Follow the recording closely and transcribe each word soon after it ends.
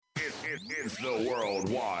It's the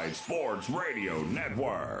Worldwide Sports Radio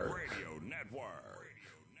Network.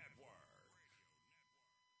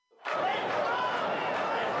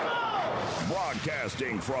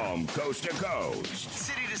 Broadcasting from coast to coast,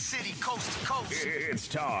 city to city, coast to coast. It's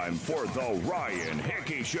time for the Ryan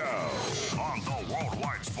Hickey Show on the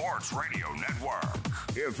Worldwide Sports Radio Network.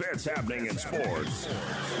 If it's happening in sports,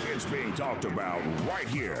 it's being talked about right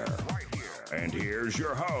here. And here's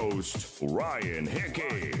your host, Ryan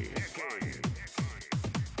Hickey.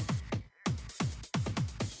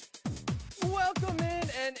 Welcome in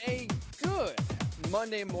and a good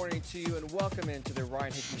Monday morning to you, and welcome into the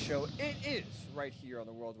Ryan Hickey Show. It is right here on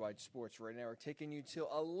the Worldwide Sports Radio Network, taking you till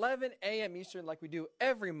 11 a.m. Eastern like we do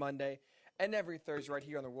every Monday and every Thursday right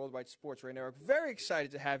here on the Worldwide Sports Radio Network. Very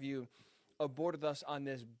excited to have you aboard with us on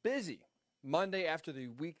this busy Monday after the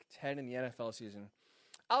Week 10 in the NFL season.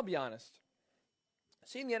 I'll be honest,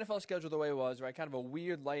 seeing the NFL schedule the way it was, right, kind of a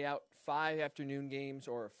weird layout, 5 afternoon games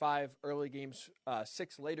or 5 early games,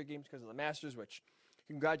 6 later games because of the Masters, which,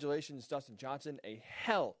 congratulations, Dustin Johnson, a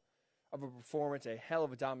hell of a performance, a hell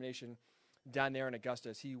of a domination down there in Augusta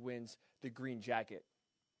as he wins the green jacket.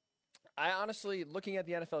 I honestly, looking at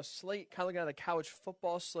the NFL slate, kind of looking at the college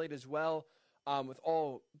football slate as well, with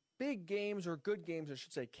all big games or good games, I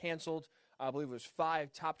should say, canceled. I believe it was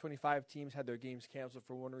 5 top 25 teams had their games canceled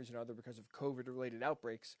for one reason or other because of COVID-related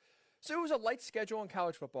outbreaks. So it was a light schedule in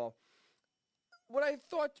college football. What I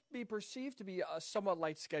thought to be perceived to be a somewhat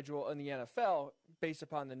light schedule in the NFL based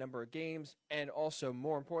upon the number of games and also,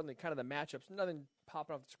 more importantly, kind of the matchups. Nothing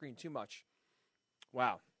popping off the screen too much.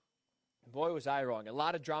 Wow. Boy, was I wrong. A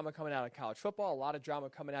lot of drama coming out of college football, a lot of drama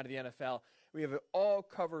coming out of the NFL. We have it all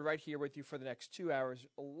covered right here with you for the next 2 hours.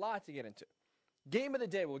 A lot to get into. Game of the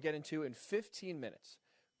day we'll get into in 15 minutes.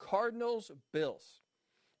 Cardinals, Bills.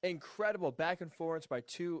 Incredible back and forth performance, by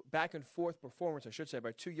two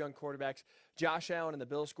young quarterbacks. Josh Allen and the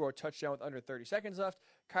Bills score a touchdown with under 30 seconds left.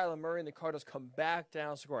 Kyler Murray and the Cardinals come back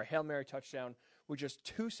down, score a Hail Mary touchdown with just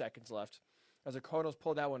 2 seconds left as the Cardinals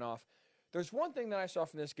pull that one off. There's one thing that I saw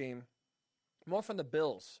from this game, more from the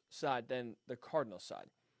Bills side than the Cardinals side.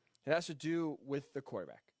 It has to do with the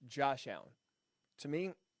quarterback, Josh Allen. To me,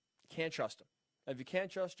 you can't trust him. If you can't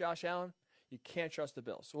trust Josh Allen, you can't trust the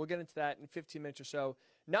Bills. So we'll get into that in 15 minutes or so.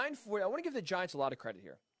 9:40, I want to give the Giants a lot of credit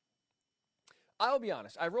here. I'll be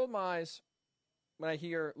honest. I rolled my eyes when I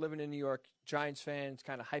hear, living in New York, Giants fans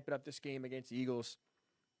kind of hyping up this game against the Eagles.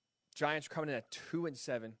 Giants are coming in at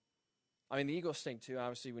 2-7. I mean, the Eagles stink too.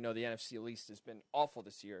 Obviously, we know the NFC at least has been awful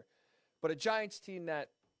this year. But a Giants team that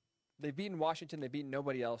they've beaten Washington, they've beaten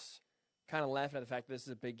nobody else, kind of laughing at the fact that this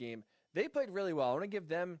is a big game. They played really well. I want to give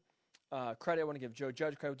them credit. I want to give Joe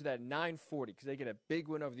Judge credit to that 9:40 because they get a big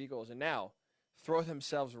win over the Eagles and now throw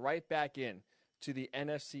themselves right back in to the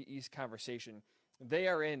NFC East conversation. They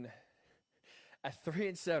are in at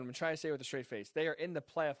 3-7. I'm trying to say it with a straight face. They are in the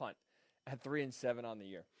playoff hunt at 3-7 on the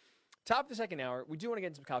year. Top of the second hour, we do want to get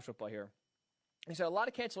into some college football here. And so a lot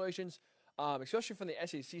of cancellations, especially from the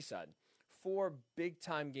SEC side. 4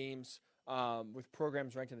 big-time games with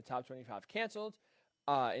programs ranked in the top 25 canceled.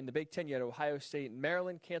 In the Big Ten, you had Ohio State and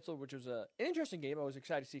Maryland canceled, which was an interesting game. I was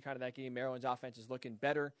excited to see kind of that game. Maryland's offense is looking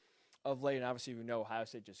better of late, and obviously we know Ohio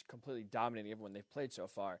State just completely dominating everyone they've played so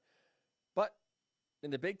far. But in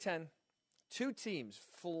the Big Ten, 2 teams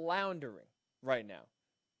floundering right now.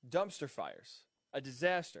 Dumpster fires, a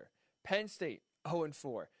disaster. Penn State,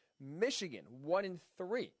 0-4. Michigan,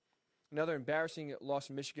 1-3. Another embarrassing loss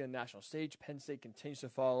in Michigan on the national stage. Penn State continues to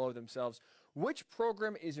fall all over themselves. Which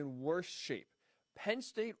program is in worse shape, Penn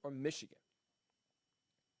State or Michigan?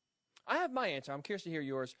 I have my answer. I'm curious to hear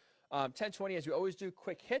yours. 10:20, as we always do,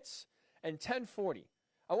 quick hits. And 10:40,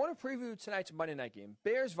 I want to preview tonight's Monday night game.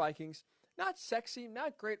 Bears-Vikings, not sexy,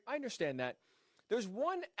 not great. I understand that. There's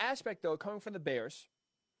one aspect, though, coming from the Bears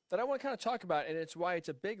that I want to kind of talk about, and it's why it's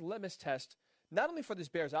a big litmus test, not only for this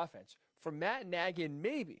Bears offense, for Matt Nagy, and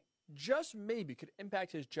maybe, just maybe, could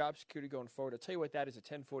impact his job security going forward. I'll tell you what that is at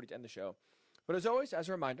 10:40 to end the show. But as always, as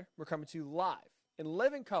a reminder, we're coming to you live in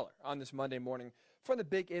living color on this Monday morning from the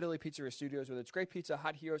Big Italy Pizzeria Studios with its great pizza,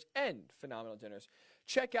 hot heroes, and phenomenal dinners.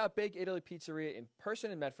 Check out Big Italy Pizzeria in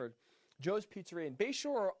person in Medford, Joe's Pizzeria in Bayshore,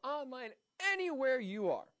 or online anywhere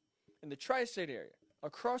you are in the tri-state area,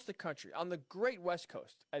 across the country, on the great West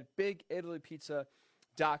Coast at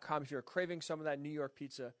BigItalyPizza.com. If you're craving some of that New York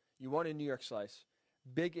pizza, you want a New York slice,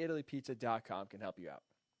 BigItalyPizza.com can help you out.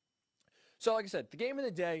 So like I said, the game of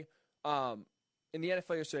the day, in the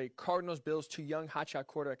NFL yesterday, Cardinals, Bills, 2 young hotshot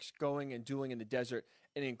quarterbacks going and dueling in the desert.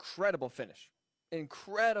 An incredible finish.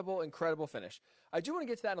 Incredible finish. I do want to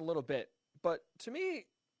get to that in a little bit, but to me,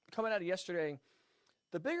 coming out of yesterday,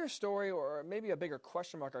 The bigger story, or maybe a bigger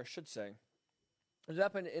question mark, I should say, has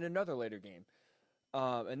happened in another later game.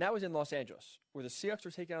 And that was in Los Angeles, where the Seahawks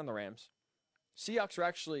were taking on the Rams. Seahawks were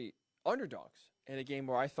actually underdogs in a game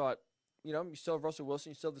where I thought, you still have Russell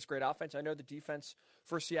Wilson, you still have this great offense. I know the defense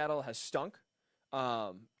for Seattle has stunk,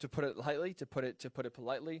 to put it lightly, to put it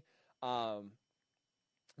politely.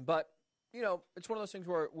 But, it's one of those things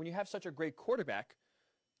where when you have such a great quarterback,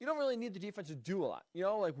 you don't really need the defense to do a lot.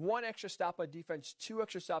 Like one extra stop on defense, 2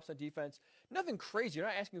 extra stops on defense. Nothing crazy. You're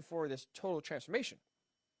not asking for this total transformation.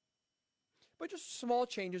 But just small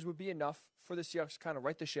changes would be enough for the Seahawks to kind of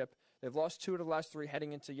right the ship. They've lost 2 of the last 3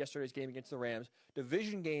 heading into yesterday's game against the Rams.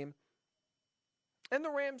 Division game. And the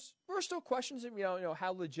Rams, there are still questions of,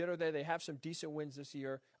 how legit are they? They have some decent wins this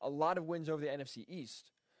year. A lot of wins over the NFC East.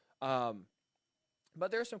 But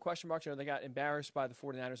there are some question marks. They got embarrassed by the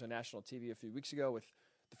 49ers on national TV a few weeks ago with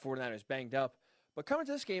the 49ers banged up. But coming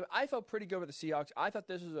to this game, I felt pretty good with the Seahawks. I thought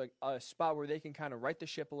this was a spot where they can kind of right the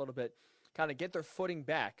ship a little bit, kind of get their footing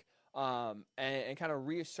back, and kind of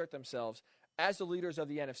reassert themselves as the leaders of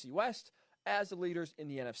the NFC West, as the leaders in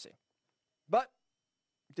the NFC. But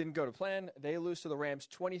didn't go to plan. They lose to the Rams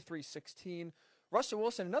 23-16. Russell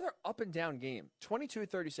Wilson, another up-and-down game.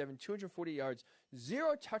 22-37, 240 yards,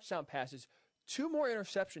 0 touchdown passes, 2 more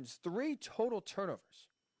interceptions, 3 total turnovers.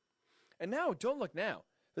 And now, don't look now,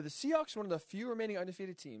 but the Seahawks, one of the few remaining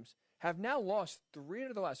undefeated teams, have now lost 3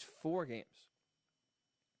 of the last 4 games.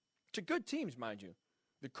 To good teams, mind you.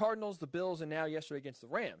 The Cardinals, the Bills, and now yesterday against the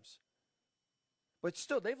Rams. But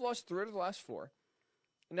still, they've lost 3 of the last 4.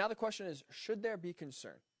 And now the question is, should there be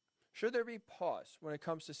concern? Should there be pause when it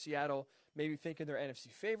comes to Seattle, maybe thinking they're NFC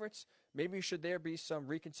favorites? Maybe should there be some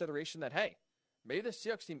reconsideration that, hey, maybe the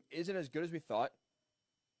Seahawks team isn't as good as we thought?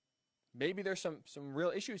 Maybe there's some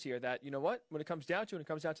real issues here that, when it comes down to the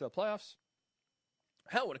playoffs,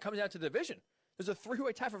 hell, when it comes down to the division, there's a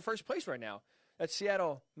 3-way tie for first place right now that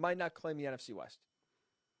Seattle might not claim the NFC West.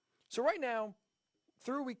 So right now,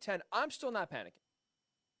 through Week 10, I'm still not panicking.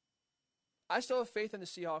 I still have faith in the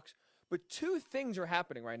Seahawks, but 2 things are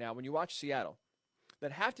happening right now when you watch Seattle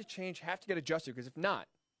that have to change, have to get adjusted, because if not,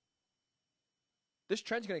 this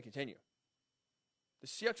trend's going to continue. The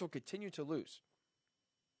Seahawks will continue to lose,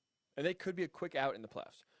 and they could be a quick out in the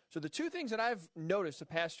playoffs. So the 2 things that I've noticed the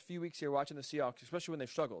past few weeks here watching the Seahawks, especially when they've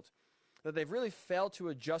struggled, that they've really failed to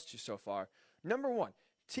adjust to so far. Number 1,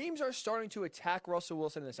 teams are starting to attack Russell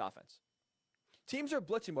Wilson in this offense. Teams are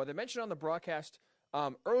blitzing more. They mentioned on the broadcast,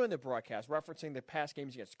 early in the broadcast, referencing the past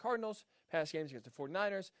games against the Cardinals, past games against the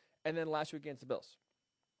 49ers, and then last week against the Bills.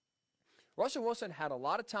 Russell Wilson had a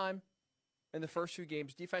lot of time in the first 2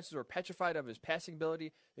 games. Defenses were petrified of his passing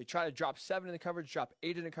ability. They try to drop 7 in the coverage, drop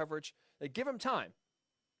 8 in the coverage. They give him time,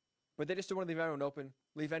 but they just don't want to leave anyone open,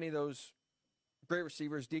 leave any of those great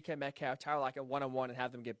receivers, DK Metcalf, Tyler Lockett, one-on-one, and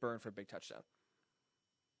have them get burned for a big touchdown.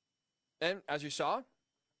 And as you saw,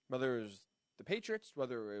 whether it was the Patriots,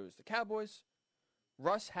 whether it was the Cowboys,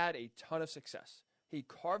 Russ had a ton of success. He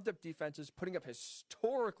carved up defenses, putting up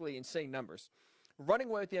historically insane numbers, running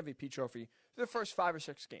away with the MVP trophy for the first 5 or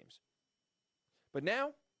 6 games. But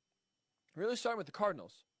now, really starting with the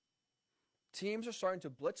Cardinals, teams are starting to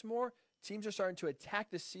blitz more. Teams are starting to attack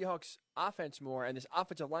the Seahawks offense more and this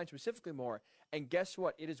offensive line specifically more. And guess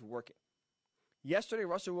what? It is working. Yesterday,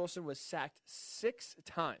 Russell Wilson was sacked 6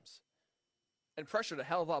 times and pressured a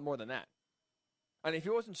hell of a lot more than that. And if he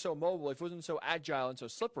wasn't so mobile, if he wasn't so agile and so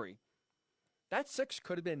slippery, that 6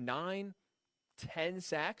 could have been 9, 10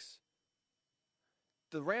 sacks.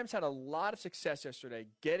 The Rams had a lot of success yesterday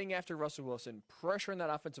getting after Russell Wilson, pressuring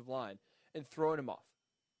that offensive line, and throwing him off.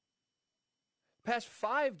 Past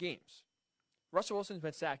 5 games, Russell Wilson's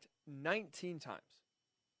been sacked 19 times.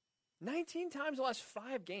 19 times the last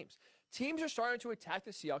 5 games. Teams are starting to attack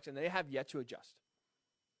the Seahawks, and they have yet to adjust.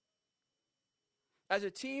 As a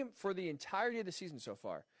team, for the entirety of the season so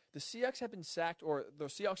far, the Seahawks have been sacked, or the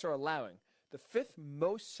Seahawks are allowing the 5th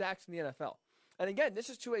most sacks in the NFL. And again, this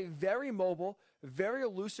is to a very mobile, very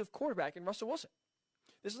elusive quarterback in Russell Wilson.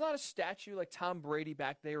 This is not a statue like Tom Brady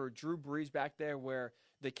back there or Drew Brees back there where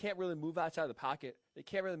they can't really move outside of the pocket. They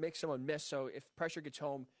can't really make someone miss, so if pressure gets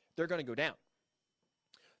home, they're going to go down.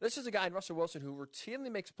 This is a guy in Russell Wilson who routinely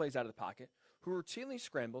makes plays out of the pocket, who routinely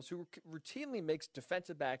scrambles, who routinely makes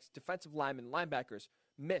defensive backs, defensive linemen, linebackers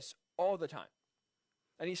miss all the time.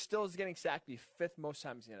 And he still is getting sacked the 5th most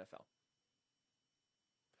times in the NFL.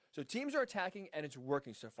 So teams are attacking, and it's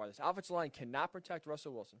working so far. This offensive line cannot protect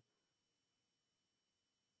Russell Wilson.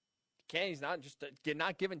 He's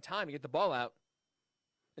not given time to get the ball out.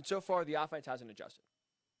 And so far, the offense hasn't adjusted.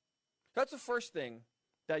 That's the first thing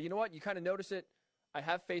that, you know what, you kind of notice it I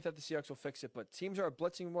have faith that the Seahawks will fix it, but teams are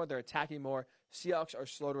blitzing more, they're attacking more. Seahawks are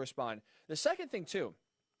slow to respond. The second thing, too,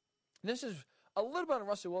 this is a little bit on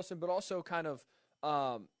Russell Wilson, but also kind of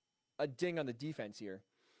a ding on the defense here.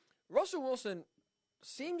 Russell Wilson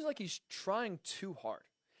seems like he's trying too hard.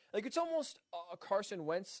 Like, it's almost a Carson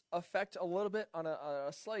Wentz effect a little bit on a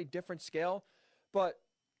slightly different scale. But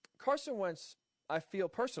Carson Wentz, I feel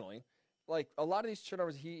personally, like a lot of these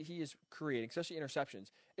turnovers he is creating, especially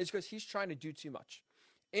interceptions, is because he's trying to do too much.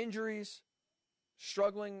 Injuries,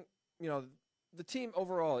 struggling, the team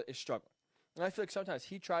overall is struggling. And I feel like sometimes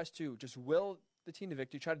he tries to just will the team to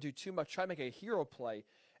victory, try to do too much, try to make a hero play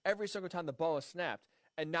every single time the ball is snapped,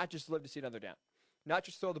 and not just live to see another down. Not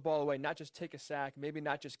just throw the ball away, not just take a sack, maybe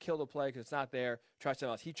not just kill the play because it's not there, try something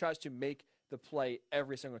else. He tries to make the play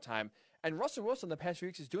every single time. And Russell Wilson the past few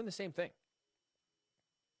weeks is doing the same thing.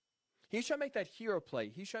 He's trying to make that hero play.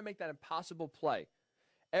 He's trying to make that impossible play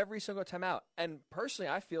every single time out. And personally,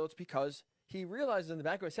 I feel it's because he realizes in the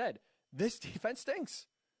back of his head, this defense stinks.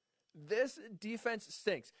 This defense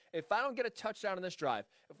stinks. If I don't get a touchdown on this drive,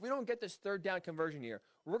 if we don't get this third down conversion here,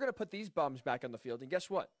 we're going to put these bums back on the field. And guess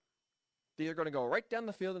what? They're going to go right down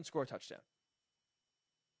the field and score a touchdown.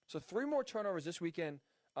 So 3 more turnovers this weekend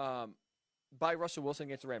by Russell Wilson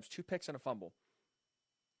against the Rams. 2 picks and a fumble.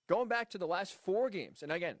 Going back to the last 4 games,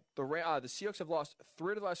 and again, the Seahawks have lost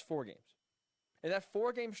 3 of the last 4 games. In that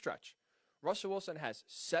 4-game stretch, Russell Wilson has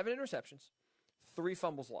 7 interceptions, 3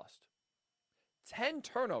 fumbles lost. 10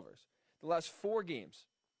 turnovers the last 4 games,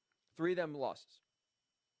 3 of them losses.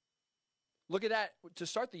 Look at that to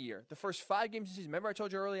start the year. The first 5 games of the season, remember I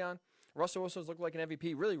told you early on, Russell Wilson was looking like an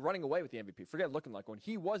MVP, really running away with the MVP. Forget looking like one.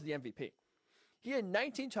 He was the MVP. He had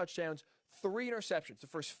 19 touchdowns, 3 interceptions the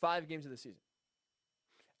first 5 games of the season.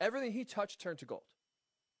 Everything he touched turned to gold.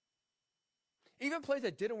 Even plays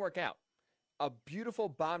that didn't work out. A beautiful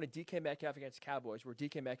bomb to DK Metcalf against the Cowboys where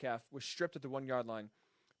DK Metcalf was stripped at the 1-yard line.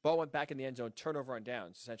 Ball went back in the end zone, turnover on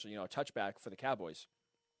downs, essentially, a touchback for the Cowboys.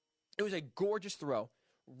 It was a gorgeous throw,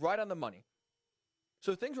 right on the money.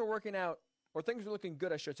 So things were working out, or things were looking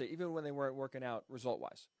good, I should say, even when they weren't working out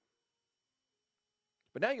result-wise.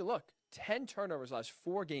 But now you look, 10 turnovers last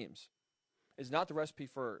 4 games is not the recipe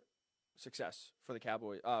for success for the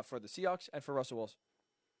Cowboys, for the Seahawks, and for Russell Wilson.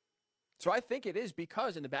 So I think it is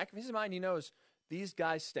because in the back of his mind, he knows these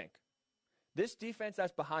guys stink. This defense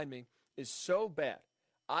that's behind me is so bad.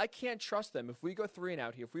 I can't trust them if we go 3 and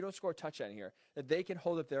out here, if we don't score a touchdown here, that they can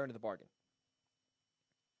hold up their end of the bargain.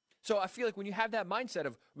 So I feel like when you have that mindset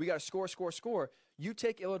of we got to score, you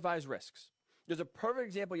take ill-advised risks. There's a perfect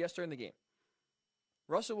example yesterday in the game.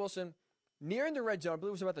 Russell Wilson, nearing the red zone, I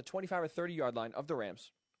believe it was about the 25 or 30-yard line of the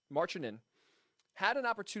Rams, marching in, had an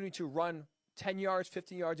opportunity to run 10 yards,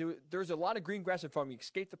 15 yards. There's a lot of green grass in front of him. He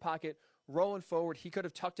escaped the pocket, rolling forward. He could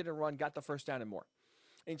have tucked it and run, got the first down and more.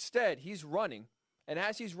 Instead, he's running, and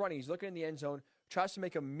as he's running, he's looking in the end zone, tries to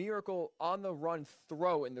make a miracle on-the-run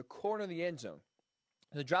throw in the corner of the end zone.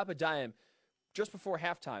 The drop a dime just before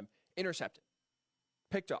halftime, intercepted,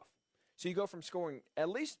 picked off. So you go from scoring at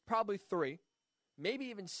least probably 3, maybe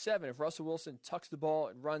even 7 if Russell Wilson tucks the ball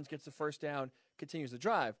and runs, gets the first down, continues the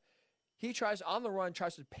drive. He tries on the run,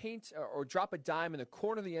 tries to paint or drop a dime in the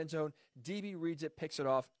corner of the end zone. DB reads it, picks it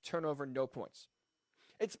off, turnover, no points.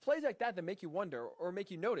 It's plays like that that make you wonder or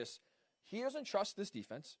make you notice he doesn't trust this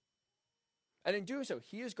defense. And in doing so,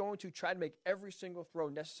 he is going to try to make every single throw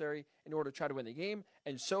necessary in order to try to win the game.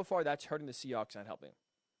 And so far, that's hurting the Seahawks, not helping.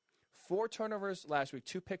 4 turnovers last week,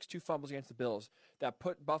 2 picks, 2 fumbles against the Bills that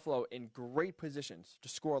put Buffalo in great positions to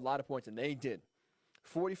score a lot of points, and they did.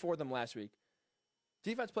 44 of them last week.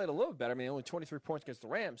 Defense played a little better. I mean, only 23 points against the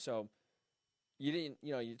Rams, so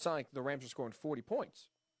it's not like the Rams were scoring 40 points.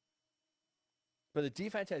 But the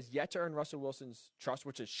defense has yet to earn Russell Wilson's trust,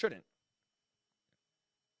 which it shouldn't.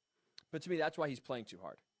 But to me, that's why he's playing too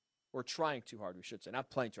hard. Or trying too hard, we should say. Not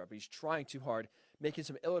playing too hard, but he's trying too hard, making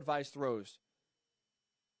some ill-advised throws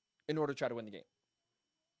in order to try to win the game.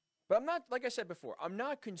 But I'm not, like I said before, I'm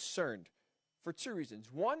not concerned for 2 reasons.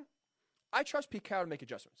 One, I trust Pete Carroll to make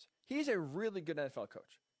adjustments. He's a really good NFL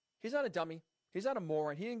coach. He's not a dummy. He's not a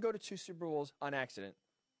moron. He didn't go to 2 Super Bowls on accident.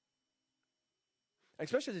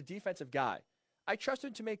 Especially as a defensive guy. I trust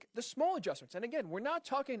him to make the small adjustments. And again, we're not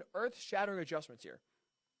talking earth-shattering adjustments here.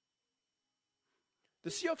 The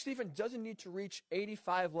Seahawks defense doesn't need to reach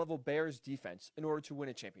 85-level Bears defense in order to win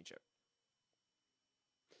a championship.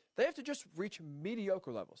 They have to just reach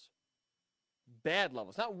mediocre levels. Bad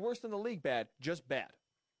levels. Not worse than the league bad, just bad.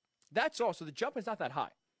 That's all. So the jump is not that high.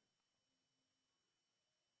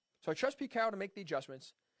 So I trust Pete Carroll to make the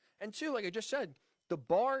adjustments. And 2, like I just said, the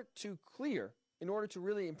bar to clear in order to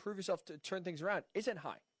really improve yourself to turn things around isn't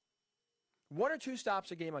high. 1 or 2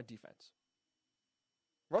 stops a game on defense.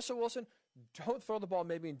 Russell Wilson, don't throw the ball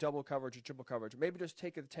maybe in double coverage or triple coverage. Maybe just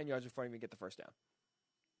take it 10 yards in front of you and get the first down.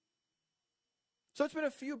 So it's been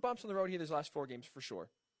a few bumps on the road here these last 4 games for sure.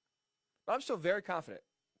 But I'm still very confident.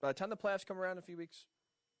 By the time the playoffs come around in a few weeks,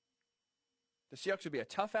 the Seahawks will be a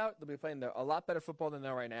tough out. They'll be playing a lot better football than they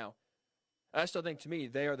are right now. And I still think, to me,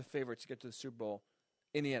 they are the favorites to get to the Super Bowl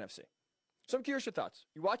in the NFC. So I'm curious your thoughts.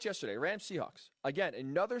 You watched yesterday, Rams Seahawks. Again,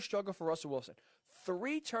 another struggle for Russell Wilson.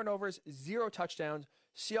 3 turnovers, 0 touchdowns.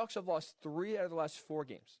 Seahawks have lost 3 out of the last 4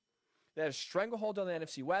 games. They had a stranglehold on the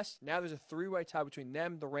NFC West. Now there's a 3-way tie between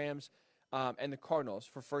them, the Rams, and the Cardinals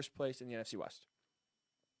for first place in the NFC West.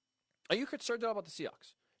 Are you concerned at all about the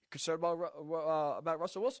Seahawks? Concerned about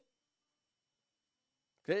Russell Wilson?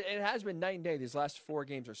 It has been night and day these last 4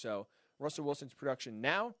 games or so. Russell Wilson's production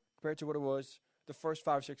now compared to what it was the first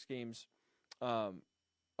 5 or 6 games of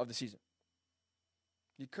the season.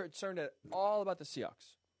 You concerned at all about the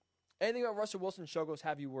Seahawks? Anything about Russell Wilson's struggles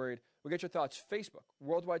have you worried? We'll get your thoughts. Facebook,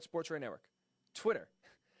 Worldwide Sports Radio Network. Twitter,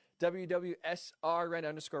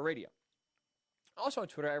 WWSRN_radio. Also on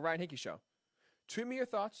Twitter at Ryan Hickey Show. Tweet me your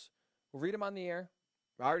thoughts. We'll read them on the air.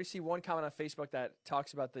 I already see one comment on Facebook that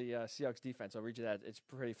talks about the Seahawks defense. I'll read you that. It's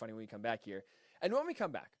pretty funny when we come back here. And when we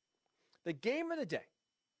come back, the game of the day,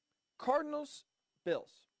 Cardinals,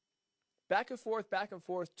 Bills. Back and forth,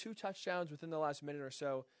 2 touchdowns within the last minute or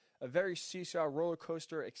so. A very seesaw, roller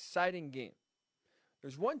coaster, exciting game.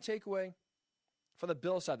 There's one takeaway from the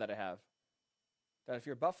Bills side that I have that if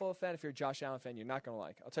you're a Buffalo fan, if you're a Josh Allen fan, you're not going to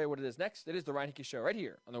like. I'll tell you what it is next. It is the Ryan Hickey Show right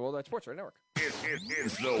here on the Worldwide Sports Radio Network.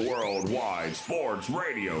 It's the Worldwide Sports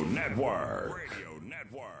Radio Network.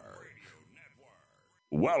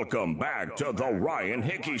 Welcome back to the Ryan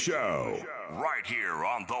Hickey Show, right here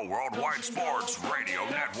on the Worldwide Sports Radio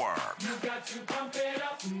Network. You got to pump it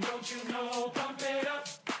up, don't you know? Pump it up.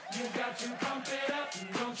 You got to pump it up,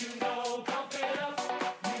 don't you know? Pump it up.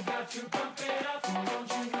 You got to pump it up,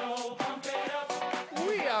 don't you know? Pump it up.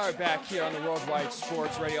 We are back here on the Worldwide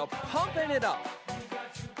Sports Radio, pumping it up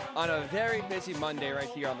on a very busy Monday right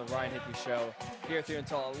here on the Ryan Hickey Show, here through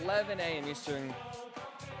until 11 a.m. Eastern.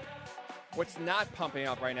 What's not pumping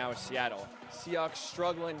up right now is Seattle. Seahawks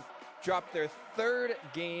struggling, dropped their 3rd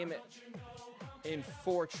game in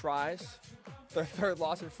 4 tries. Their 3rd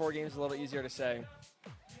loss in 4 games is a little easier to say.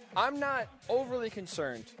 I'm not overly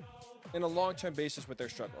concerned in a long-term basis with their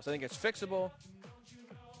struggles. I think it's fixable.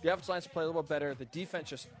 The offensive lines play a little bit better. The defense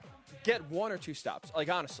just get 1 or 2 stops. Like,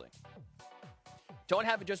 honestly. Don't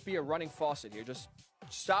have it just be a running faucet here. Just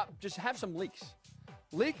stop. Just have some leaks.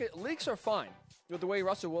 Leaks are fine with the way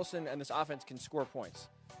Russell Wilson and this offense can score points.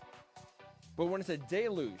 But when it's a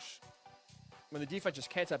deluge, when the defense just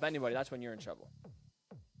can't stop anybody, that's when you're in trouble.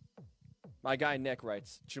 My guy Nick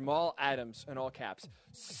writes, Jamal Adams, in all caps,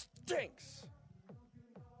 stinks.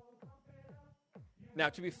 Now,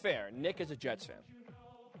 to be fair, Nick is a Jets fan.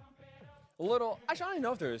 Actually, I don't even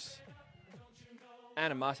know if there's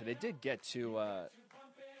animosity. They did get 2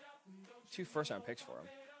 first-round picks for him.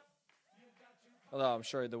 Although I'm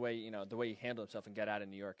sure the way he handled himself and got out of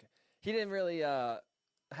New York, he didn't really have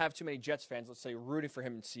too many Jets fans, let's say, rooting for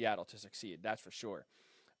him in Seattle to succeed. That's for sure.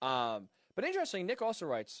 But interestingly, Nick also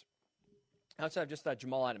writes, outside of just that,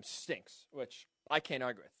 Jamal Adams stinks, which I can't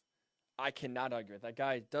argue with. I cannot argue with. That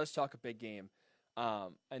guy does talk a big game,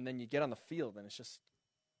 and then you get on the field, and it's just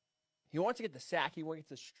he wants to get the sack, he wants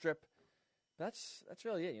to strip. That's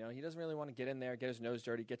really it. He doesn't really want to get in there, get his nose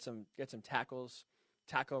dirty, get some tackles.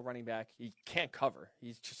 Tackle running back. He can't cover.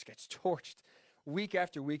 He just gets torched week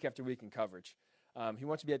after week after week in coverage. He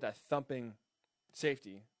wants to be at that thumping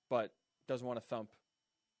safety, but doesn't want to thump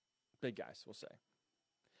big guys, we'll say.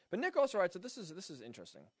 But Nick also writes that this is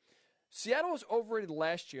interesting. Seattle was overrated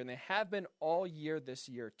last year, and they have been all year this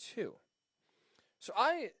year too. So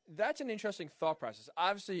that's an interesting thought process.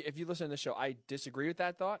 Obviously, if you listen to the show, I disagree with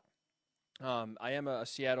that thought. I am a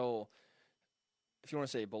Seattle, if you want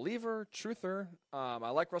to say believer, truther. I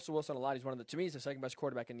like Russell Wilson a lot. He's to me, he's the second best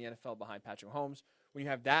quarterback in the NFL behind Patrick Mahomes. When you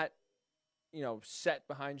have that, set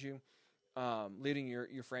behind you, leading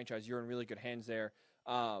your franchise, you're in really good hands there.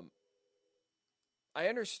 I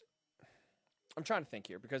understand. I'm trying to think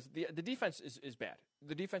here because the defense is bad.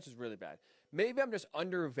 The defense is really bad. Maybe I'm just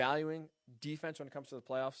undervaluing defense when it comes to the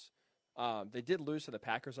playoffs. They did lose to the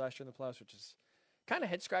Packers last year in the playoffs, which is kind of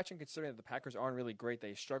head-scratching considering that the Packers aren't really great.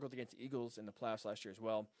 They struggled against the Eagles in the playoffs last year as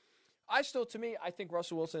well. I think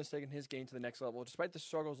Russell Wilson has taken his game to the next level. Despite the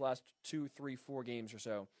struggles last 2, 3, 4 games or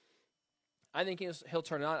so, I think he'll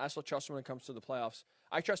turn it on. I still trust him when it comes to the playoffs.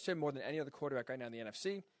 I trust him more than any other quarterback right now in the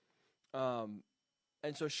NFC.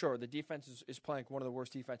 And so, sure, the defense is playing one of the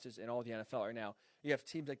worst defenses in all of the NFL right now. You have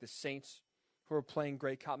teams like the Saints, who are playing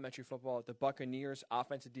great complementary football. The Buccaneers'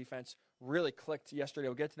 offense and defense really clicked yesterday.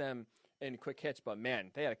 We'll get to them in quick hits, but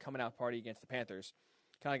man, they had a coming-out party against the Panthers.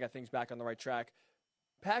 Kind of got things back on the right track.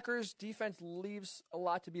 Packers' defense leaves a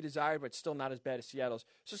lot to be desired, but still not as bad as Seattle's.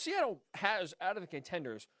 So Seattle has, out of the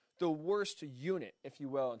contenders, the worst unit, if you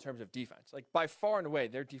will, in terms of defense. Like, by far and away,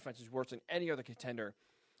 their defense is worse than any other contender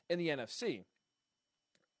in the NFC.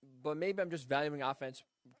 But maybe I'm just valuing offense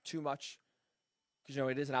too much because,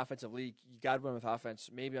 it is an offensive league. You got to win with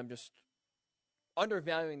offense. Maybe I'm just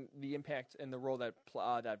undervaluing the impact and the role that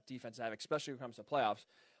that defense have, especially when it comes to playoffs.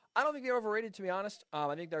 I don't think they're overrated, to be honest.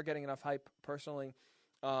 I think they're getting enough hype, personally.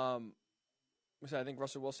 I think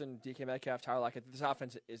Russell Wilson, DK Metcalf, Tyler Lockett, this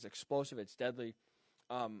offense is explosive. It's deadly.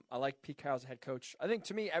 I like Pete Carroll as a head coach. I think,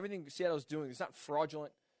 to me, everything Seattle's doing is not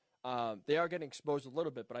fraudulent. They are getting exposed a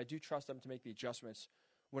little bit, but I do trust them to make the adjustments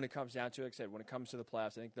when it comes down to it. Like I said, when it comes to the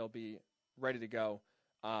playoffs, I think they'll be ready to go.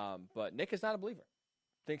 But Nick is not a believer.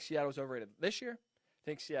 Thinks Seattle was overrated this year.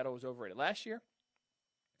 Thinks Seattle was overrated last year.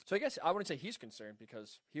 So I guess I wouldn't say he's concerned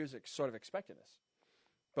because he was sort of expecting this.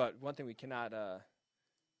 But one thing we cannot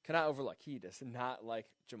overlook, he does not like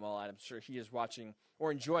Jamal Adams. I'm sure he is watching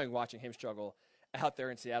or enjoying watching him struggle out there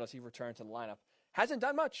in Seattle as he returned to the lineup. Hasn't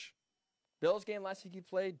done much. Bills game last week he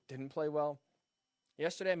played, didn't play well.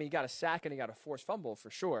 Yesterday, he got a sack and he got a forced fumble for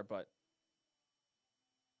sure, but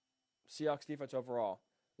Seahawks defense overall,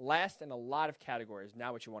 last in a lot of categories,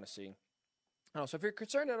 not what you want to see. So if you're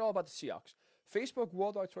concerned at all about the Seahawks, Facebook,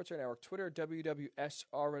 Worldwide Sports Network, Twitter,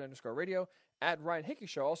 WWSR_radio, at Ryan Hickey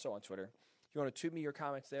Show, also on Twitter. If you want to tweet me your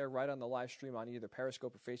comments there, right on the live stream on either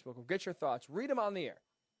Periscope or Facebook, we'll get your thoughts. Read them on the air.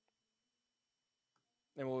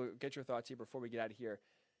 And we'll get your thoughts here before we get out of here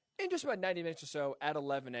in just about 90 minutes or so at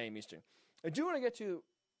 11 a.m. Eastern. I do want to get to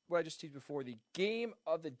what I just teased before, the game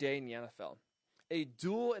of the day in the NFL. A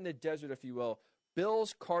duel in the desert, if you will.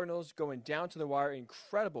 Bills, Cardinals going down to the wire.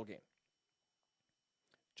 Incredible game.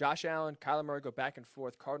 Josh Allen, Kyler Murray go back and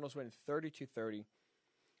forth. Cardinals win 32-30.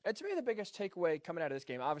 And to me, the biggest takeaway coming out of this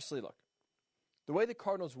game, obviously, look, the way the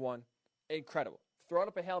Cardinals won, incredible. Throwing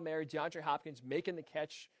up a Hail Mary, DeAndre Hopkins making the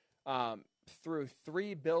catch through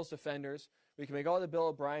 3 Bills defenders. We can make all the Bill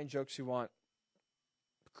O'Brien jokes you want.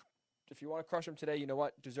 If you want to crush him today, you know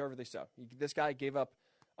what? Deservedly so. This guy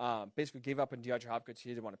basically gave up on DeAndre Hopkins. He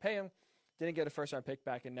didn't want to pay him. Didn't get a first-round pick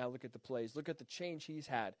back, and now look at the plays. Look at the change he's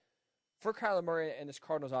had. For Kyler Murray and this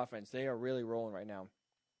Cardinals offense, they are really rolling right now.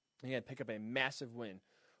 Again, pick up a massive win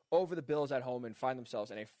over the Bills at home and find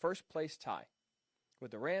themselves in a first-place tie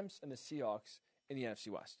with the Rams and the Seahawks in the NFC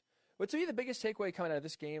West. But to me, the biggest takeaway coming out of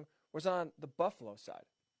this game was on the Buffalo side,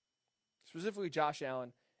 specifically Josh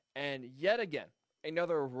Allen, and yet again,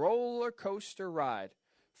 another roller coaster ride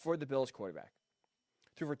for the Bills quarterback.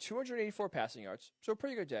 Threw for 284 passing yards, so a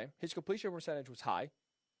pretty good day. His completion percentage was high,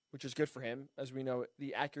 which is good for him. As we know,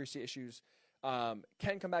 the accuracy issues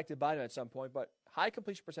can come back to bite him at some point, but high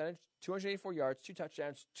completion percentage, 284 yards, 2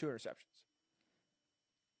 touchdowns, 2 interceptions.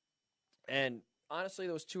 And honestly,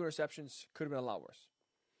 those 2 interceptions could have been a lot worse.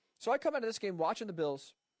 So I come out of this game watching the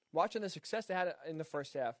Bills, watching the success they had in the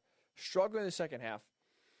first half, struggling in the second half.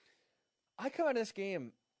 I come out of this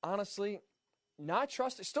game, honestly,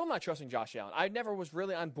 still not trusting Josh Allen. I never was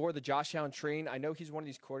really on board the Josh Allen train. I know he's one of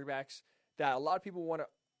these quarterbacks that a lot of people want to,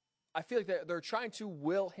 I feel like they're trying to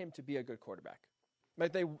will him to be a good quarterback.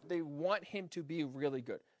 Like they want him to be really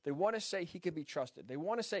good. They want to say he can be trusted. They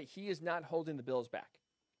want to say he is not holding the Bills back.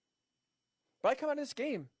 But I come out of this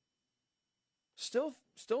game still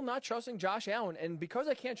not trusting Josh Allen, and because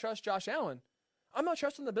I can't trust Josh Allen, I'm not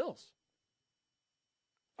trusting the Bills.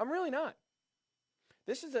 I'm really not.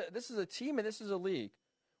 This is a team and this is a league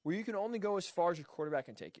where you can only go as far as your quarterback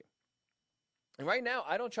can take you. And right now,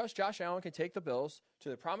 I don't trust Josh Allen can take the Bills to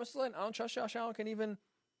the promised land. I don't trust Josh Allen can even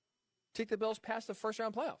take the Bills past the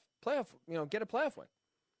first-round playoff, get a playoff win.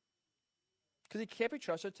 Because he can't be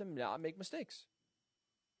trusted to not make mistakes.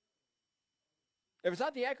 If it's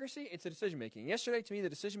not the accuracy, it's the decision-making. Yesterday, to me, the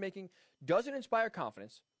decision-making doesn't inspire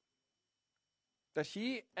confidence that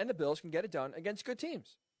he and the Bills can get it done against good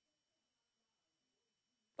teams.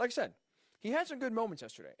 Like I said, he had some good moments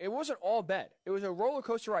yesterday. It wasn't all bad. It was a roller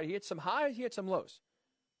coaster ride. He had some highs, he had some lows.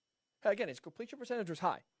 Again, his completion percentage was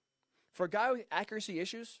high. For a guy with accuracy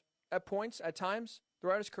issues at points, at times,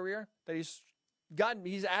 throughout his career, that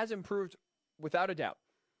he's as improved without a doubt.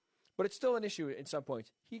 But it's still an issue at some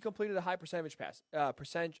points. He completed a high percentage.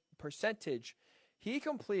 He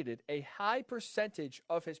completed a high percentage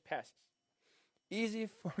of his passes. Easy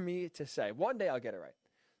for me to say. One day I'll get it right.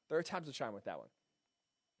 There are times to shine with that one.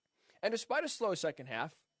 And despite a slow second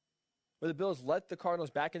half, where the Bills let the Cardinals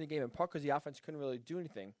back in the game in part because the offense couldn't really do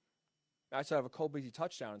anything outside of a Cole Beasley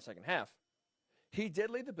touchdown in the second half, he did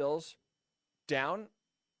lead the Bills down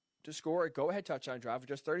to score a go-ahead touchdown drive with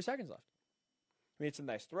just 30 seconds left. He made some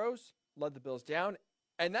nice throws, led the Bills down,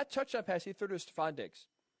 and that touchdown pass he threw to Stephon Diggs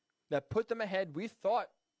that put them ahead, we thought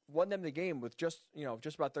won them the game with just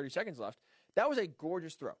about 30 seconds left. That was a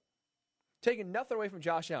gorgeous throw. Taking nothing away from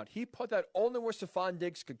Josh Allen. He put that only where Stephon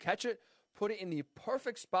Diggs could catch it, put it in the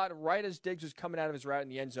perfect spot right as Diggs was coming out of his route in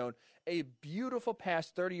the end zone. A beautiful pass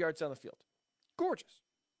 30 yards down the field. Gorgeous.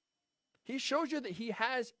 He shows you that he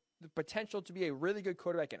has the potential to be a really good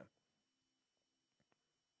quarterback in him.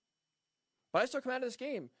 But I still come out of this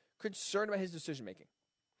game concerned about his decision-making.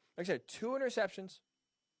 Like I said, 2 interceptions.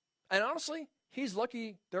 And honestly, he's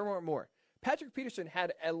lucky there weren't more. Patrick Peterson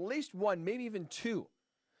had at least 1, maybe even 2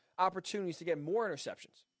 opportunities to get more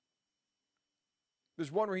interceptions.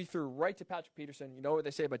 There's one where he threw right to Patrick Peterson. You know what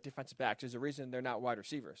they say about defensive backs. There's a reason they're not wide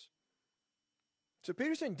receivers. So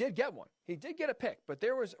Peterson did get one. He did get a pick, but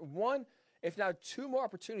there was 1, if not 2 more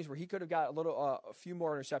opportunities where he could have got a few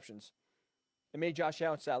more interceptions. It made Josh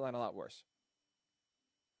Allen's stat line a lot worse.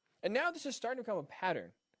 And now this is starting to become a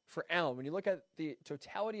pattern for Allen when you look at the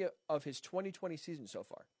totality of his 2020 season so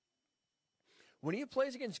far. When he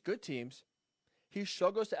plays against good teams, he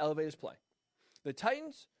struggles to elevate his play. The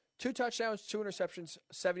Titans, 2 touchdowns, 2 interceptions,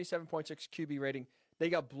 77.6 QB rating. They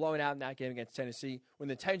got blown out in that game against Tennessee when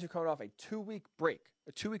the Titans were coming off a 2-week break,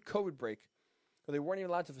 a 2-week COVID break, where they weren't even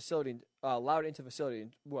allowed into the facility.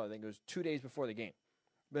 Well, I think it was 2 days before the game.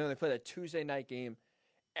 But then they played a Tuesday night game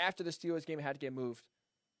after the Steelers game had to get moved.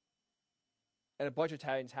 And a bunch of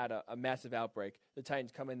Titans had a massive outbreak. The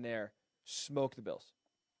Titans come in there, smoke the Bills.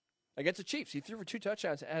 Against the Chiefs, he threw for 2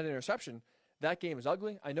 touchdowns and had an interception. That game was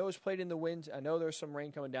ugly. I know it was played in the wind. I know there's some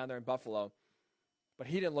rain coming down there in Buffalo. But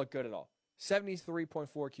he didn't look good at all. 73.4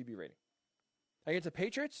 QB rating. Against the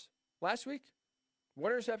Patriots last week,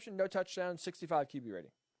 1 interception, no touchdown, 65 QB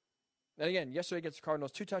rating. And again, yesterday against the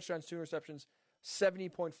Cardinals, 2 touchdowns, 2 interceptions,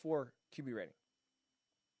 70.4 QB rating.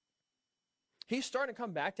 He's starting to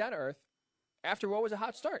come back down to earth after what was a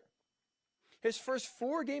hot start. His first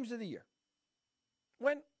 4 games of the year.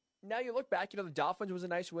 When now you look back, the Dolphins was a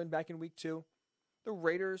nice win back in week 2. The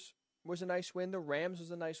Raiders was a nice win. The Rams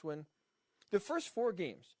was a nice win. The first 4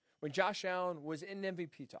 games, when Josh Allen was in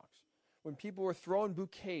MVP talks, when people were throwing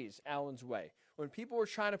bouquets Allen's way, when people were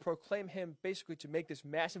trying to proclaim him basically to make this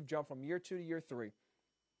massive jump from year 2 to year 3,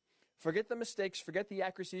 forget the mistakes, forget the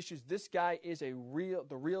accuracy issues. This guy is the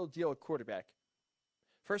real deal quarterback.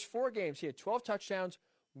 First 4 games, he had 12 touchdowns,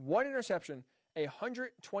 1 interception,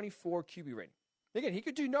 124 QB rating. Again, he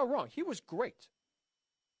could do no wrong. He was great.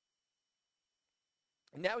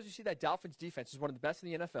 And now as you see that Dolphins defense is one of the best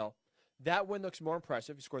in the NFL, that win looks more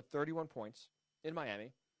impressive. He scored 31 points in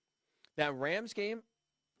Miami. That Rams game,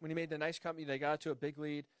 when he made the nice company, they got to a big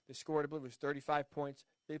lead. They scored, I believe it was 35 points.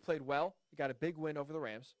 They played well. He got a big win over the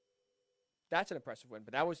Rams. That's an impressive win,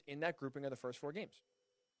 but that was in that grouping of the first 4 games.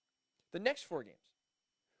 The next 4 games,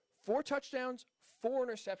 4 touchdowns, 4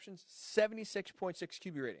 interceptions, 76.6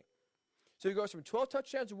 QB rating. So he goes from 12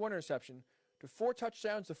 touchdowns and 1 interception to 4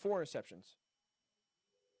 touchdowns to 4 interceptions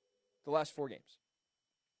the last 4 games.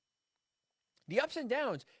 The ups and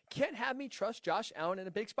downs can't have me trust Josh Allen in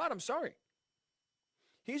a big spot. I'm sorry.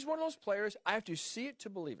 He's one of those players, I have to see it to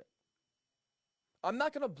believe it. I'm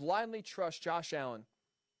not going to blindly trust Josh Allen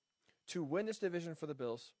to win this division for the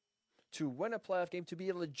Bills, to win a playoff game, to be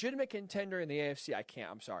a legitimate contender in the AFC. I can't.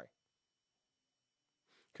 I'm sorry.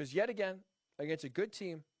 Because yet again, against a good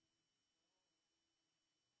team,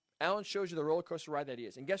 Allen shows you the roller coaster ride that he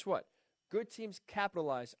is. And guess what? Good teams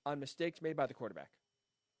capitalize on mistakes made by the quarterback.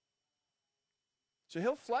 So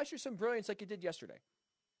he'll flash you some brilliance like he did yesterday.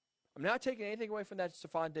 I'm not taking anything away from that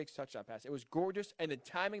Stephon Diggs touchdown pass. It was gorgeous, and the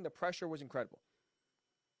timing, the pressure was incredible.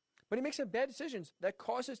 But he makes some bad decisions that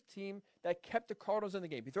cost his team, that kept the Cardinals in the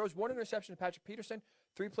game. He throws 1 interception to Patrick Peterson.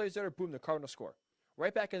 3 plays later, boom, the Cardinals score.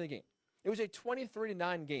 Right back in the game. It was a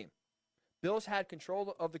 23-9 game. Bills had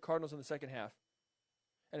control of the Cardinals in the second half.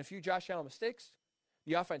 And a few Josh Allen mistakes.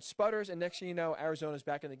 The offense sputters, and next thing you know, Arizona's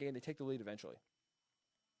back in the game. They take the lead eventually.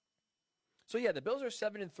 So, yeah, the Bills are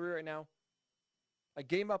 7-3 right now. A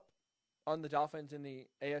game up on the Dolphins in the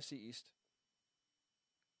AFC East.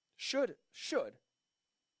 Should,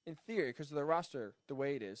 in theory, because of the roster the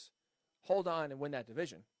way it is, hold on and win that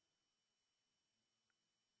division.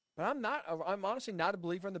 But I'm honestly not a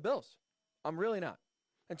believer in the Bills. I'm really not.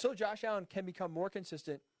 Until Josh Allen can become more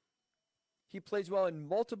consistent, he plays well in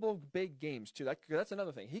multiple big games, too. That's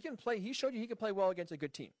another thing. He showed you he can play well against a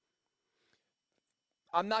good team.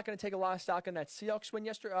 I'm not going to take a lot of stock in that Seahawks win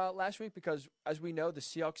last week because, as we know, the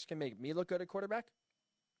Seahawks can make me look good at quarterback.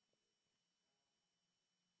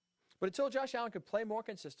 But until Josh Allen could play more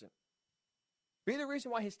consistent, be the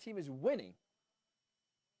reason why his team is winning,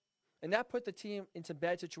 and that put the team into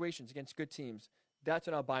bad situations against good teams, that's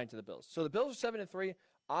when I'll buy into the Bills. So the Bills are 7-3.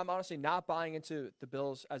 I'm honestly not buying into the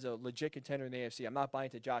Bills as a legit contender in the AFC. I'm not buying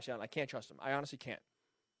into Josh Allen. I can't trust him. I honestly can't.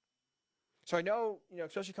 So I know,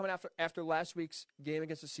 especially coming after last week's game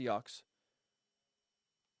against the Seahawks,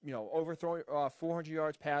 overthrowing 400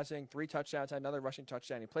 yards passing, 3 touchdowns, had another rushing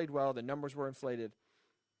touchdown. He played well. The numbers were inflated.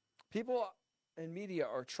 People and media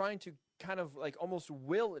are trying to kind of like almost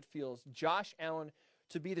will, it feels, Josh Allen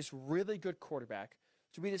to be this really good quarterback,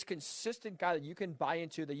 to be this consistent guy that you can buy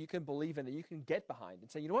into, that you can believe in, that you can get behind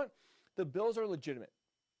and say, you know what? The Bills are legitimate.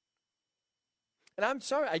 And I'm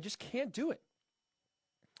sorry, I just can't do it.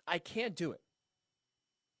 I can't do it.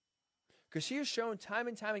 Because he has shown time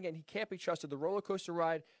and time again he can't be trusted. The roller coaster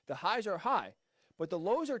ride, the highs are high, but the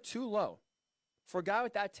lows are too low for a guy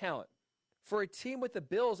with that talent, for a team with the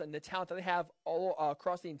Bills and the talent that they have all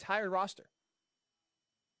across the entire roster.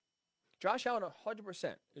 Josh Allen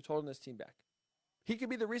 100% is holding this team back. He could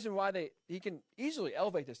be the reason why he can easily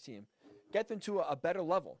elevate this team, get them to a better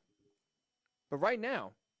level. But right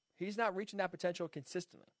now, he's not reaching that potential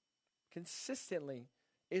consistently. Consistently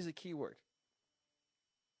is a key word.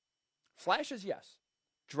 Flashes, yes.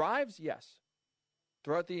 Drives, yes.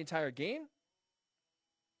 Throughout the entire game?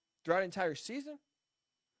 Throughout the entire season?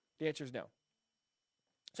 The answer is no.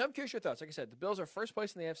 So I'm curious your thoughts. Like I said, the Bills are first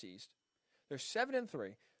place in the AFC East. They're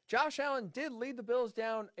 7-3. Josh Allen did lead the Bills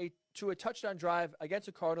down to a touchdown drive against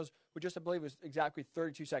the Cardinals with just, I believe, was exactly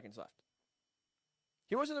 32 seconds left.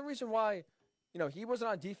 He wasn't the reason why, he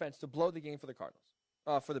wasn't on defense to blow the game for the Cardinals.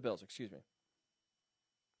 For the Bills, excuse me.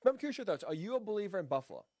 But I'm curious your thoughts. Are you a believer in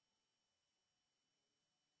Buffalo?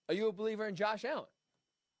 Are you a believer in Josh Allen?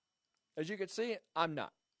 As you can see, I'm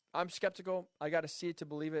not. I'm skeptical. I got to see it to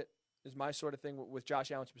believe it is my sort of thing with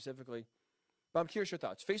Josh Allen specifically. But I'm curious your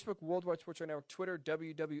thoughts. Facebook, Worldwide Sports Radio Network, Twitter,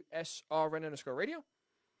 WWSRN_radio,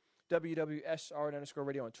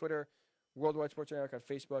 WWSRN_radio on Twitter, Worldwide Sports Radio Network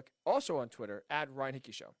on Facebook, also on Twitter, at Ryan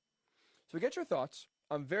Hickey Show. So we get your thoughts.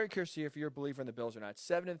 I'm very curious to hear if you're a believer in the Bills or not.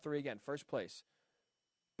 7-3 again, first place.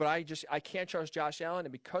 But I can't trust Josh Allen,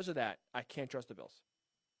 and because of that, I can't trust the Bills.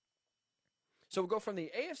 So we'll go from the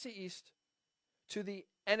AFC East to the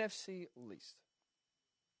NFC least.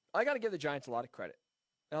 I got to give the Giants a lot of credit.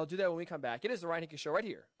 And I'll do that when we come back. It is the Ryan Hickey Show right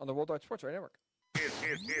here on the Worldwide Sports Radio Network.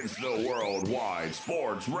 It's the Worldwide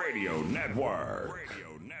Sports Radio Network.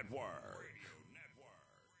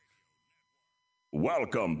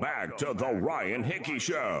 Welcome back to the Ryan Hickey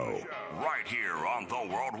Show, right here on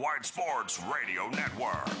the Worldwide Sports Radio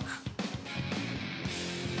Network.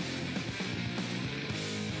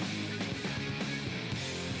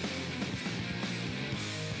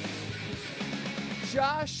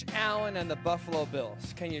 Josh Allen and the Buffalo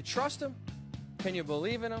Bills. Can you trust him? Can you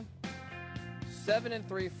believe in him?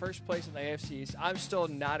 7-3, first place in the AFC East. I'm still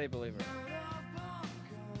not a believer.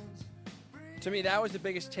 To me, that was the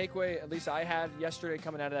biggest takeaway, at least I had yesterday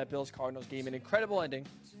coming out of that Bills-Cardinals game. An incredible ending.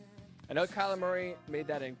 I know Kyler Murray made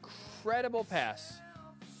that incredible pass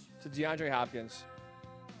to DeAndre Hopkins.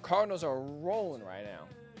 Cardinals are rolling right now.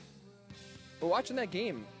 But watching that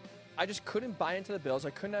game, I just couldn't buy into the Bills.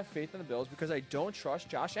 I couldn't have faith in the Bills because I don't trust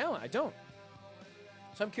Josh Allen. I don't.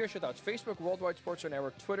 So I'm curious your thoughts. Facebook, Worldwide Sports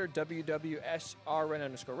Network, Twitter,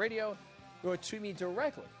 WWSRN_radio. You want to tweet me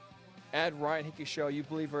directly at Ryan Hickey Show. You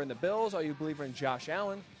believer in the Bills? Are you a believer in Josh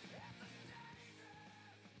Allen?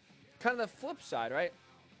 Kind of the flip side, right?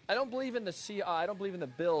 I don't believe in the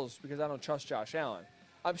Bills because I don't trust Josh Allen.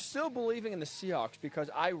 I'm still believing in the Seahawks because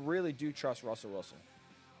I really do trust Russell Wilson.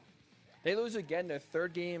 They lose again their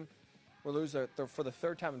third game. Or lose for the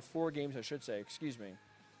third time in 4 games, I should say. Excuse me.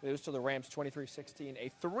 They lose to the Rams 23-16.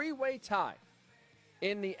 A 3-way tie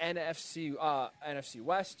in the NFC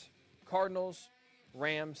West. Cardinals,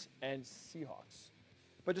 Rams, and Seahawks.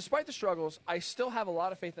 But despite the struggles, I still have a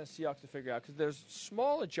lot of faith in the Seahawks to figure out because there's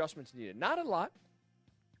small adjustments needed. Not a lot.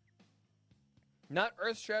 Not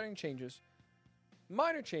earth-shattering changes.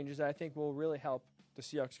 Minor changes that I think will really help the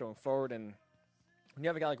Seahawks going forward. And when you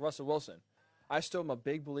have a guy like Russell Wilson, I still am a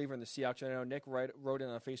big believer in the Seahawks. I know Nick wrote in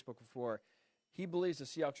on Facebook before. He believes the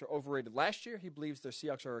Seahawks are overrated last year. He believes the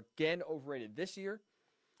Seahawks are again overrated this year.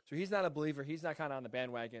 So he's not a believer. He's not kind of on the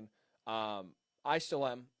bandwagon. I still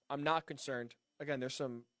am. I'm not concerned. Again, there's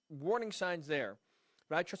some warning signs there.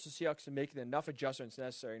 But I trust the Seahawks to make enough adjustments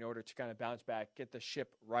necessary in order to kind of bounce back, get the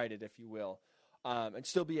ship righted, if you will, and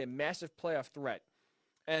still be a massive playoff threat.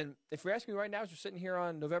 And if you ask me right now, as we're sitting here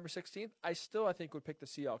on November 16th, I think would pick the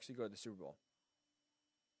Seahawks to go to the Super Bowl.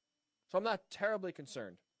 So I'm not terribly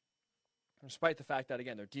concerned, despite the fact that,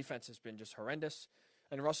 again, their defense has been just horrendous,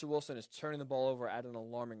 and Russell Wilson is turning the ball over at an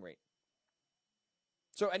alarming rate.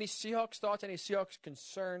 So any Seahawks thoughts, any Seahawks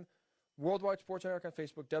concern, Worldwide Sports Network on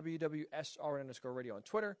Facebook, WWSR_radio on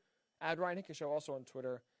Twitter, at Ryan Hickey Show also on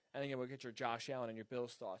Twitter. And again, we'll get your Josh Allen and your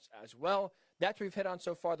Bills thoughts as well. That's what we've hit on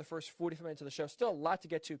so far, the first 45 minutes of the show. Still a lot to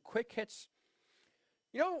get to. Quick hits.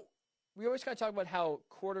 You know, we always kind of talk about how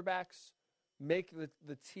quarterbacks make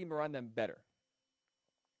the team around them better.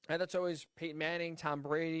 And that's always Peyton Manning, Tom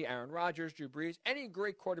Brady, Aaron Rodgers, Drew Brees, any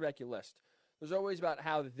great quarterback you list. There's always about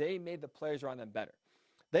how they made the players around them better.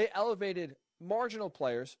 They elevated marginal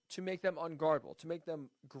players to make them unguardable, to make them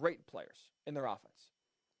great players in their offense.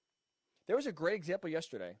 There was a great example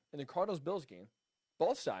yesterday in the Cardinals-Bills game,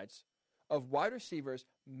 both sides, of wide receivers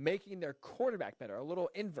making their quarterback better, a little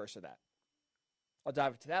inverse of that. I'll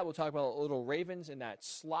dive into that. We'll talk about a little Ravens in that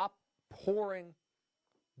pouring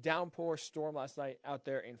downpour storm last night out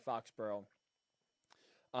there in Foxborough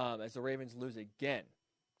as the Ravens lose again.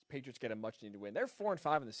 The Patriots get a much-needed win. They're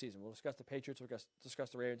 4-5 in the season. We'll discuss the Patriots. We'll discuss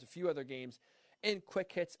the Ravens, a few other games in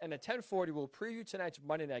quick hits. And at 10:40, we'll preview tonight's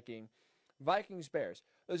Monday night game, Vikings-Bears.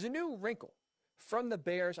 There's a new wrinkle from the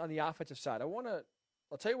Bears on the offensive side. I'll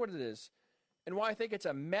tell you what it is and why I think it's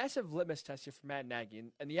a massive litmus test here for Matt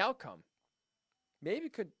Nagy. And the outcome maybe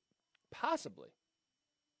could possibly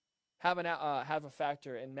have a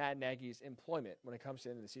factor in Matt Nagy's employment when it comes to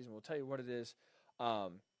the end of the season. We'll tell you what it is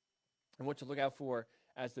and what to look out for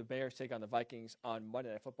as the Bears take on the Vikings on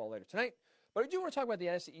Monday Night Football later tonight. But I do want to talk about the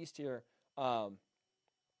NFC East here. Because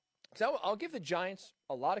I'll give the Giants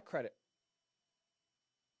a lot of credit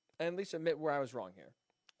and at least admit where I was wrong here.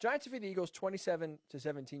 Giants defeat the Eagles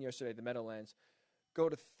 27-17 yesterday at the Meadowlands. Go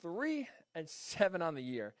to 3-7 on the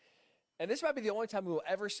year. And this might be the only time we will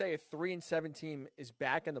ever say a 3-7 team is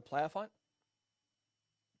back in the playoff hunt.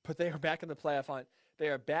 But they are back in the playoff hunt. They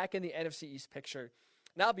are back in the NFC East picture.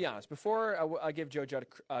 Now, I'll be honest. Before I give Joe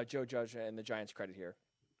Judge and the Giants credit here,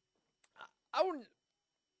 I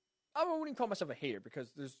wouldn't call myself a hater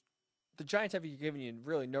because the Giants have given you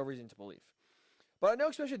really no reason to believe. But I know,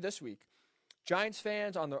 especially this week, Giants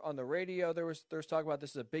fans on the radio, there was talk about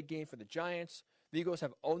this is a big game for the Giants. The Eagles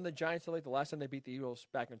have owned the Giants the last time they beat the Eagles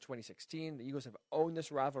back in 2016. The Eagles have owned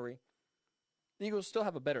this rivalry. The Eagles still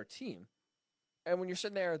have a better team. And when you're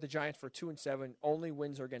sitting there at the Giants for 2-7, only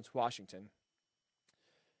wins are against Washington.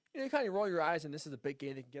 You kind of roll your eyes, and this is a big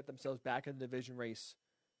game. They can get themselves back in the division race.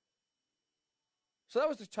 So that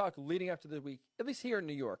was the talk leading up to the week, at least here in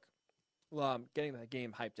New York, getting that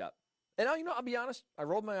game hyped up. And now, I'll be honest, I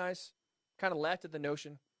rolled my eyes, kind of laughed at the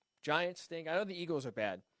notion. Giants stink. I know the Eagles are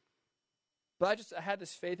bad. But I had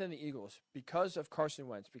this faith in the Eagles because of Carson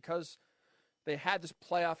Wentz, because they had this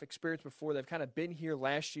playoff experience before. They've kind of been here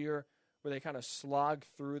last year where they kind of slogged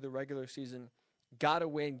through the regular season, got a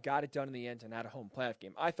win, got it done in the end, and had a home playoff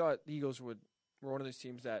game. I thought the Eagles were one of those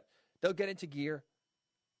teams that they'll get into gear.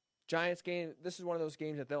 Giants game, this is one of those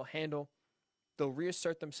games that they'll handle. They'll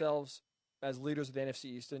reassert themselves as leaders of the NFC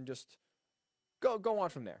East and just go on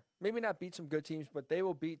from there. Maybe not beat some good teams, but they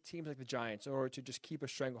will beat teams like the Giants in order to just keep a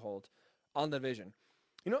stranglehold on the division.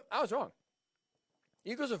 I was wrong.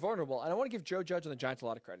 The Eagles are vulnerable, and I want to give Joe Judge and the Giants a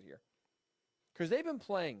lot of credit here. Because they've been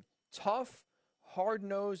playing tough,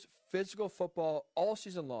 hard-nosed, physical football all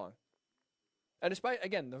season long. And despite,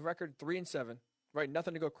 again, the record 3-7, right,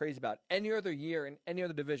 nothing to go crazy about. Any other year in any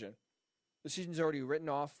other division, the season's already written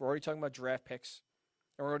off. We're already talking about draft picks,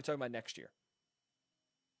 and we're already talking about next year.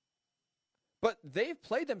 But they've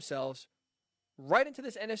played themselves right into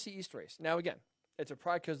this NFC East race. Now, again, it's a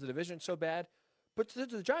pride because the division's so bad. But to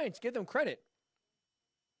the Giants, give them credit.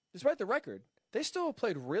 Despite the record, they still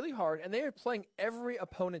played really hard, and they are playing every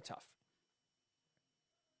opponent tough.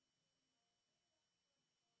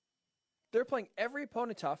 They're playing every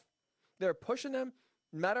opponent tough. They're pushing them.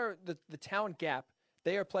 No matter the talent gap,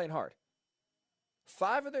 they are playing hard.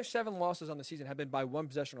 5 of their 7 losses on the season have been by 1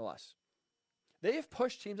 possession or less. They have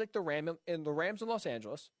pushed teams like the Rams in Los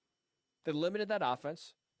Angeles. They limited that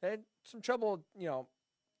offense. They had some trouble,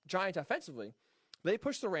 Giants offensively. They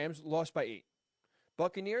pushed the Rams, lost by 8.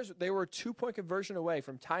 Buccaneers, they were a 2-point conversion away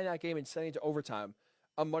from tying that game and sending it to overtime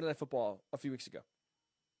on Monday Night Football a few weeks ago.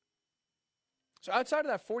 So outside of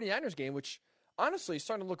that 49ers game, which honestly is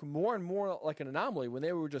starting to look more and more like an anomaly when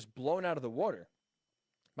they were just blown out of the water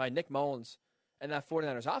by Nick Mullins and that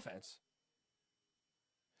 49ers offense,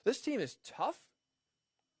 this team is tough.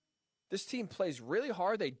 This team plays really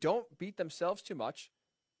hard. They don't beat themselves too much.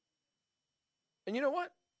 And you know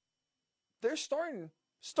what? They're starting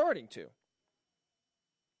to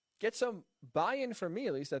get some buy-in from me,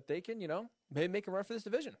 at least, that they can, maybe make a run for this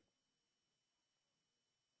division.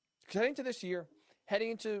 Heading into this year,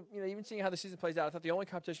 heading into, even seeing how the season plays out, I thought the only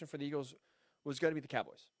competition for the Eagles was going to be the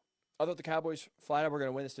Cowboys. I thought the Cowboys flat out were going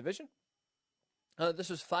to win this division. This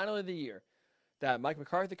was finally the year that Mike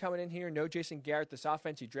McCarthy coming in here, no Jason Garrett, this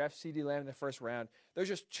offense, you draft CeeDee Lamb in the first round. There's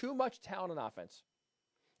just too much talent on offense.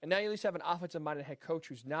 And now you at least have an offensive-minded head coach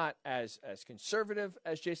who's not as conservative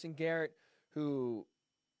as Jason Garrett, who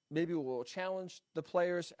maybe will challenge the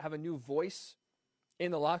players, have a new voice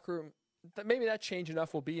in the locker room. Maybe that change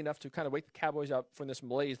enough will be enough to kind of wake the Cowboys up from this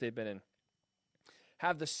malaise they've been in.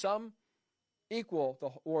 Have the sum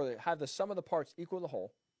equal, or have the sum of the parts equal the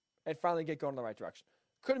whole, and finally get going in the right direction.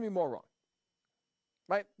 Couldn't be more wrong.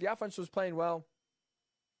 Right? The offense was playing well.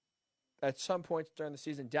 At some points during the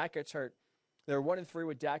season, Dak gets hurt. They were 1-3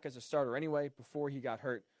 with Dak as a starter anyway before he got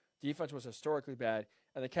hurt. Defense was historically bad,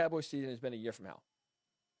 and the Cowboys season has been a year from hell.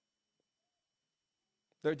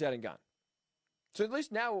 They're dead and gone. So at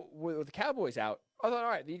least now with the Cowboys out, I thought, all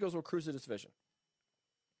right, the Eagles will cruise to this division.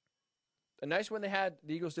 A nice win the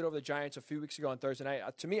Eagles did over the Giants a few weeks ago on Thursday night.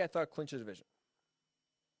 To me, I thought clinched the division.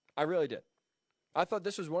 I really did. I thought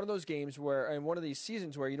this was one of those games where, and one of these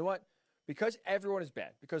seasons where, you know what? Because everyone is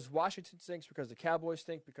bad, because Washington stinks, because the Cowboys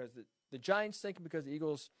stink, because the Giants stink, and because the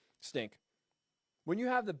Eagles stink. When you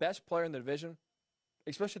have the best player in the division,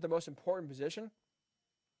 especially at the most important position,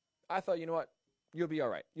 I thought, you know what? You'll be all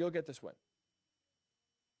right. You'll get this win.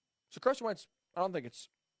 So Carson Wentz, I don't think it's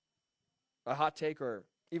a hot take or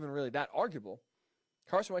even really that arguable.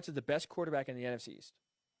 Carson Wentz is the best quarterback in the NFC East.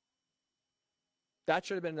 That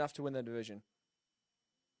should have been enough to win the division.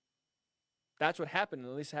 That's what happened,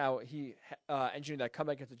 at least how he engineered that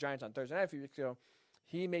comeback against the Giants on Thursday night a few weeks ago.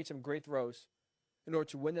 He made some great throws in order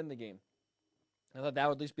to win them the game. I thought that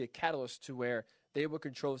would at least be a catalyst to where they would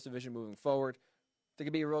control this division moving forward. If they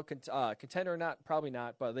could be a real contender or not, probably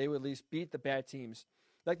not, but they would at least beat the bad teams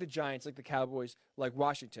like the Giants, like the Cowboys, like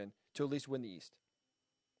Washington, to at least win the East.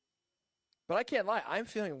 But I can't lie, I'm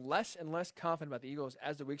feeling less and less confident about the Eagles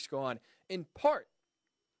as the weeks go on, in part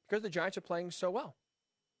because the Giants are playing so well.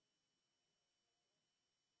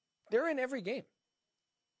 They're in every game.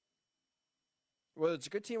 Whether it's a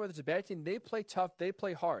good team, whether it's a bad team, they play tough, they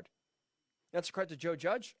play hard. That's a credit to Joe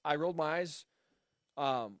Judge. I rolled my eyes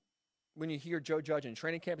when you hear Joe Judge in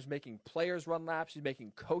training camp is making players run laps, he's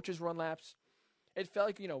making coaches run laps. It felt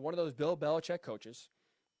like, one of those Bill Belichick coaches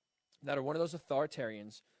that are one of those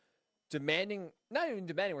authoritarians demanding, not even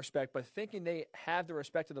demanding respect, but thinking they have the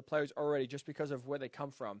respect of the players already just because of where they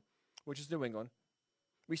come from, which is New England.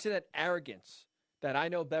 We see that arrogance that I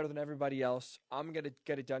know better than everybody else. I'm going to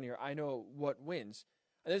get it done here. I know what wins.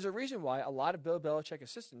 And there's a reason why a lot of Bill Belichick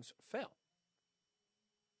assistants fail.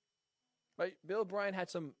 Right? Bill O'Brien had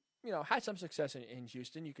some success in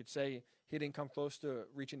Houston. You could say he didn't come close to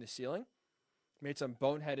reaching the ceiling. Made some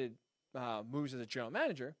boneheaded moves as a general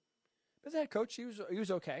manager. But as a head coach, he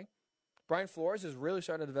was okay. Brian Flores is really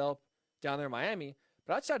starting to develop down there in Miami.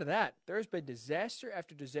 But outside of that, there's been disaster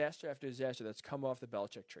after disaster after disaster that's come off the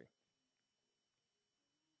Belichick tree.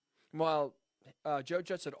 While Joe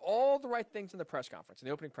Judge said all the right things in the press conference, in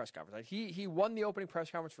the opening press conference. He won the opening press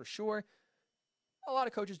conference for sure. A lot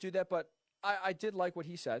of coaches do that, but I did like what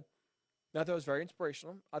he said. I thought it was very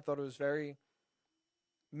inspirational. I thought it was very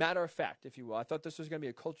matter of fact, if you will. I thought this was going to be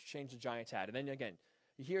a culture change the Giants had. And then, again,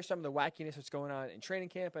 you hear some of the wackiness that's going on in training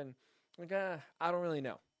camp, and I don't really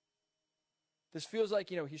know. This feels like,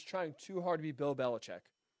 he's trying too hard to be Bill Belichick.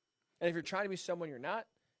 And if you're trying to be someone you're not,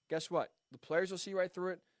 guess what? The players will see right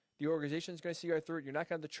through it. The organization is going to see right through it. You're not going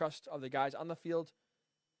to have the trust of the guys on the field.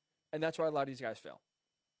 And that's why a lot of these guys fail.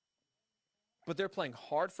 But they're playing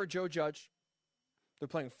hard for Joe Judge. They're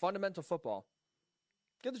playing fundamental football.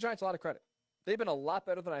 Give the Giants a lot of credit. They've been a lot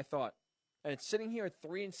better than I thought. And it's sitting here at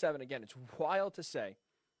 3-7. Again, it's wild to say.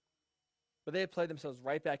 But they have played themselves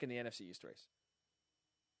right back in the NFC East race.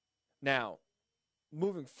 Now,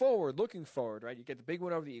 looking forward, right, you get the big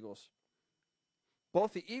win over the Eagles.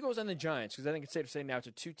 Both the Eagles and the Giants, because I think it's safe to say now it's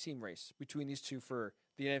a two-team race between these two for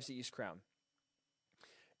the NFC East crown.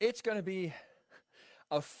 It's going to be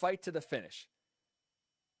a fight to the finish.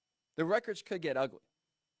 The records could get ugly.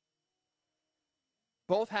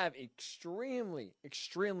 Both have extremely,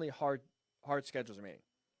 extremely hard schedules remaining.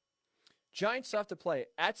 Giants still have to play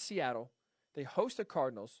at Seattle. They host the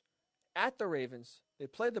Cardinals, at the Ravens. They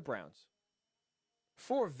play the Browns.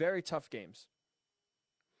 4 very tough games.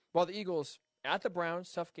 While the Eagles, at the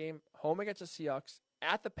Browns, tough game, home against the Seahawks,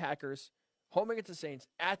 at the Packers, home against the Saints,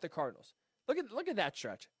 at the Cardinals. Look at that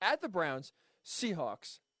stretch. At the Browns,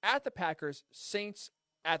 Seahawks, at the Packers, Saints,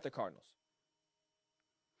 at the Cardinals.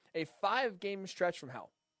 A 5-game stretch from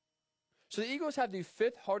hell. So the Eagles have the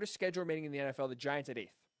 5th hardest schedule remaining in the NFL, the Giants at 8th.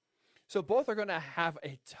 So both are going to have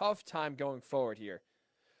a tough time going forward here.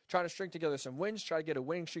 Trying to string together some wins, try to get a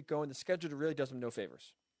winning streak going. The schedule really does them no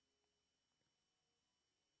favors.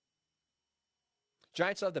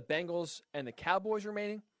 Giants still have the Bengals and the Cowboys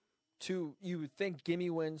remaining. Two, you would think, gimme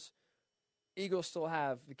wins. Eagles still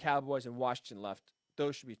have the Cowboys and Washington left.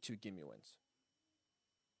 Those should be 2 gimme wins.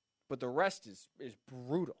 But the rest is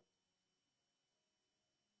brutal.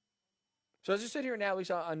 So as you sit here now, at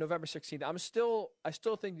least on November 16th, I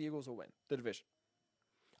still think the Eagles will win the division.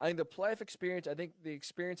 I think the playoff experience, I think the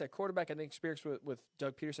experience at quarterback, I think experience with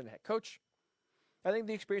Doug Peterson, head coach. I think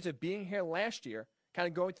the experience of being here last year, kind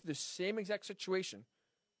of going through the same exact situation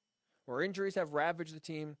where injuries have ravaged the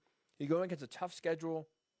team. You're going against a tough schedule.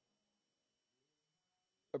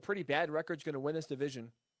 A pretty bad record is going to win this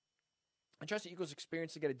division. I trust the Eagles'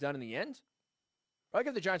 experience to get it done in the end. I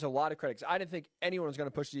give the Giants a lot of credit because I didn't think anyone was going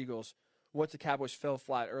to push the Eagles once the Cowboys fell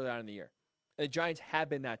flat early on in the year. And the Giants have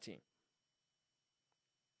been that team.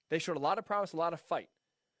 They showed a lot of promise, a lot of fight.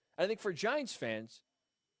 And I think for Giants fans,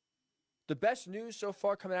 the best news so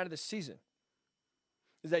far coming out of this season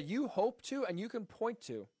is that you hope to and you can point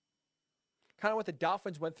to kind of what the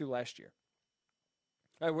Dolphins went through last year.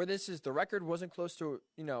 Right, where the record wasn't close to,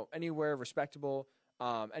 anywhere respectable,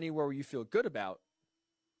 anywhere where you feel good about.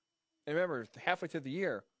 And remember, halfway through the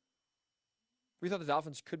year, we thought the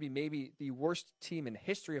Dolphins could be maybe the worst team in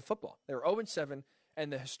history of football. They were 0-7,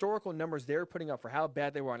 and the historical numbers they were putting up for how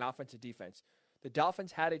bad they were on offense and defense. The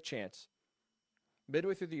Dolphins had a chance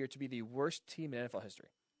midway through the year to be the worst team in NFL history.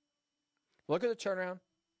 Look at the turnaround.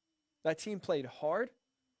 That team played hard.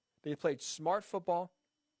 They played smart football.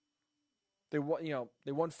 They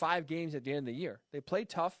won 5 games at the end of the year. They played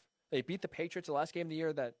tough. They beat the Patriots the last game of the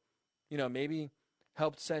year that, maybe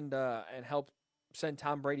helped send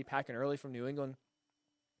Tom Brady packing early from New England.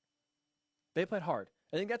 They played hard.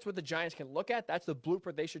 I think that's what the Giants can look at. That's the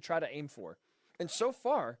blueprint they should try to aim for. And so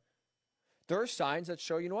far, there are signs that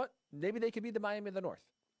show, maybe they could be the Miami of the North.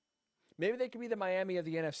 Maybe they could be the Miami of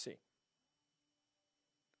the NFC.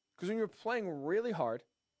 Because when you're playing really hard,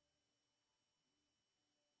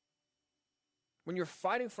 when you're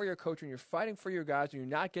fighting for your coach, when you're fighting for your guys, when you're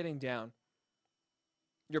not getting down,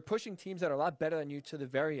 you're pushing teams that are a lot better than you to the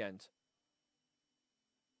very end.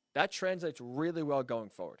 That translates really well going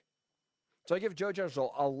forward. So I give Joe Judge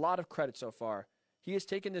a lot of credit so far. He has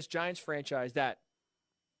taken this Giants franchise that,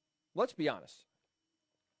 let's be honest,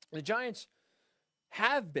 the Giants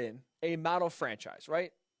have been a model franchise,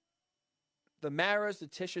 right? The Maras, the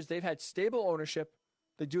Tisches, they've had stable ownership.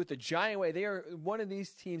 They do it the Giant way. They are one of these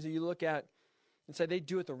teams that you look at and say they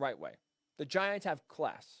do it the right way. The Giants have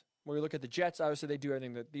class. When you look at the Jets, obviously they do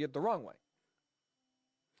everything the wrong way.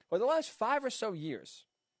 But the last 5 or so years,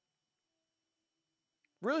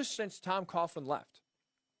 really since Tom Coughlin left,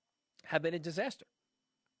 have been a disaster.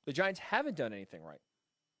 The Giants haven't done anything right.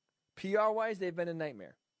 PR-wise, they've been a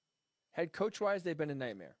nightmare. Head coach-wise, they've been a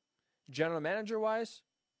nightmare. General manager-wise,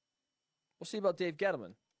 we'll see about Dave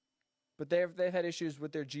Gettleman. But they've had issues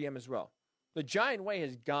with their GM as well. The Giant way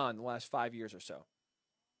has gone the last 5 years or so.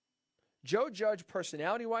 Joe Judge,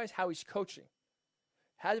 personality-wise, how he's coaching,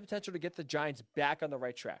 has the potential to get the Giants back on the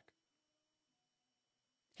right track.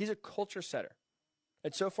 He's a culture setter.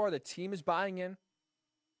 And so far, the team is buying in.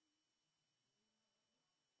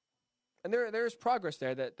 And there is progress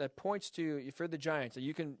there that points to, if you're the Giants, that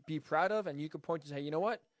you can be proud of and you can point to say, you know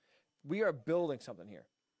what? We are building something here.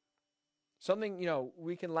 Something,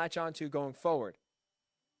 we can latch on to going forward.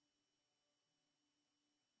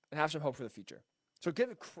 And have some hope for the future. So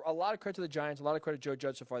give a lot of credit to the Giants, a lot of credit to Joe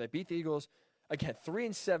Judge so far. They beat the Eagles, again,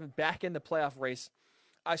 3-7, back in the playoff race.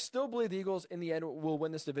 I still believe the Eagles, in the end, will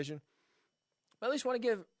win this division. But at least want to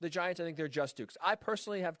give the Giants, I think, their just due. I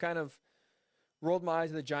personally have kind of rolled my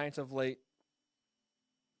eyes at the Giants of late.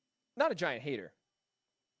 Not a Giant hater,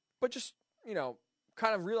 but just,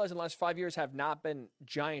 kind of realizing the last 5 years have not been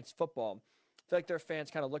Giants football. I feel like their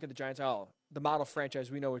fans kind of look at the Giants, the model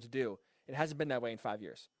franchise, we know what to do. It hasn't been that way in 5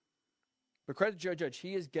 years. But credit to Joe Judge,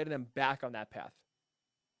 he is getting them back on that path.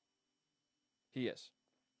 He is.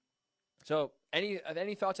 So, any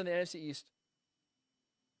thoughts on the NFC East?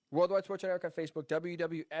 Worldwide Sports Network on Facebook,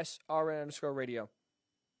 WWSRN_radio.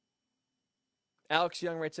 Alex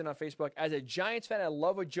Young writes in on Facebook, as a Giants fan, I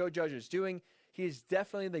love what Joe Judge is doing. He is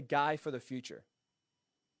definitely the guy for the future.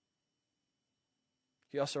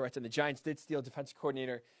 He also writes in, the Giants did steal defensive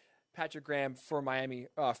coordinator Patrick Graham from Miami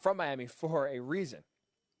for a reason.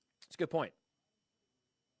 It's a good point.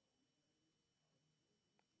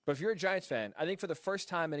 But if you're a Giants fan, I think for the first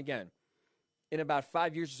time, and again, in about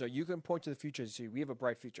 5 years or so, you can point to the future and see we have a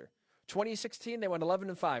bright future. 2016, they went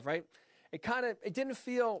 11-5, right? It didn't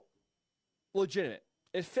feel legitimate.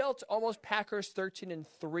 It felt almost Packers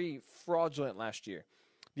 13-3 fraudulent last year.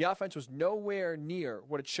 The offense was nowhere near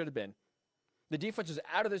what it should have been. The defense was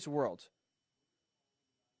out of this world.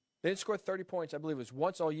 They didn't score 30 points, I believe it was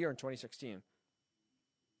once all year in 2016.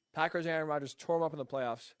 Packers and Aaron Rodgers tore them up in the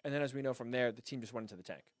playoffs, and then as we know from there, the team just went into the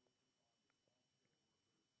tank.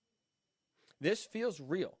 This feels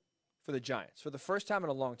real for the Giants for the first time in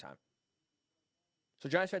a long time. So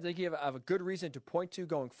Giants fans, I think you have a good reason to point to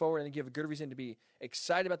going forward, and I think you have a good reason to be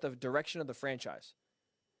excited about the direction of the franchise.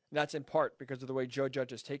 And that's in part because of the way Joe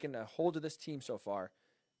Judge has taken a hold of this team so far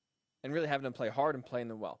and really having them play hard and playing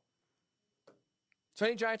them well. So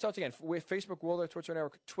any Giants thoughts again with Facebook, World Wide Sports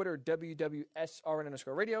Network, Twitter,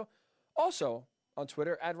 WWSRN_radio. Also on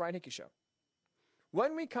Twitter, @Ryan Hickey Show.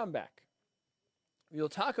 When we come back, we'll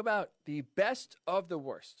talk about the best of the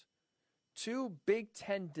worst. 2 Big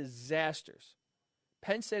Ten disasters.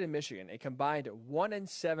 Penn State and Michigan, a combined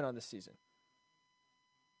 1-7 on the season.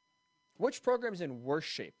 Which program is in worse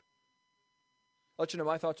shape? I'll let you know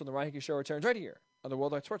my thoughts on the Ryan Hickey Show returns right here on the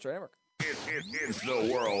World Wide Sports Radio Network. It's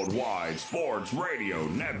the Worldwide Sports Radio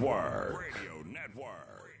Network.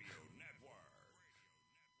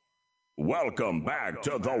 Welcome back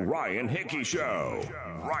to the Ryan Hickey Show,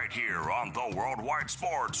 right here on the Worldwide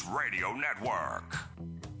Sports Radio Network.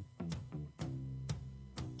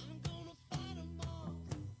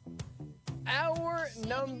 Hour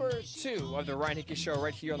number 2 of the Ryan Hickey Show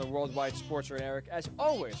right here on the Worldwide Sports Radio Network. As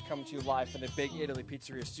always, coming to you live from the Big Italy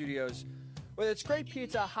Pizzeria Studios. With its great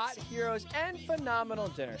pizza, hot heroes, and phenomenal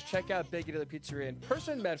dinners. Check out Big Italy Pizzeria in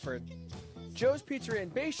person, Medford. Joe's Pizzeria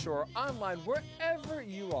in Bayshore, online wherever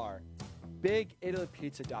you are.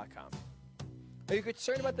 BigItalyPizza.com. Are you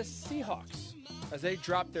concerned about the Seahawks as they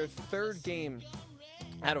dropped their 3rd game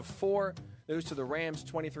out of 4? They lose to the Rams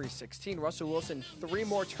 23-16. Russell Wilson, 3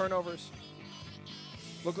 more turnovers.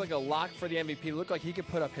 Looked like a lock for the MVP. Looked like he could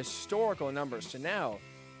put up historical numbers. So now,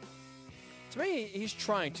 to me, he's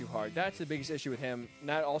trying too hard. That's the biggest issue with him. And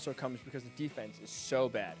that also comes because the defense is so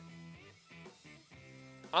bad.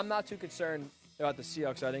 I'm not too concerned about the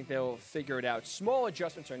Seahawks. I think they'll figure it out. Small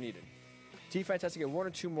adjustments are needed. Defense has to get 1 or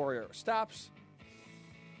 2 more stops.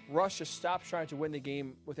 Russ just stops trying to win the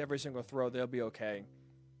game with every single throw. They'll be okay.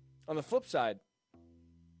 On the flip side,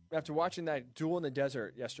 after watching that duel in the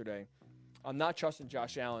desert yesterday, I'm not trusting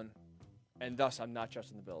Josh Allen, and thus I'm not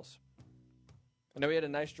trusting the Bills. I know he had a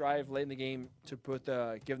nice drive late in the game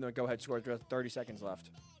to give them a go-ahead score with 30 seconds left.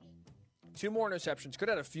 2 more interceptions. Could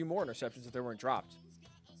have had a few more interceptions if they weren't dropped.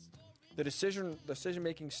 The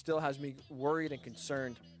decision-making still has me worried and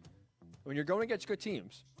concerned. When you're going against good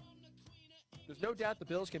teams, there's no doubt the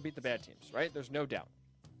Bills can beat the bad teams, right? There's no doubt.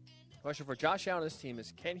 The question for Josh Allen and this team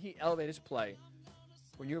is, can he elevate his play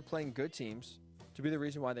when you're playing good teams to be the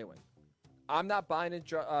reason why they win? I'm not buying it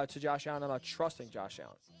to Josh Allen. I'm not trusting Josh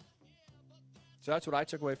Allen. So that's what I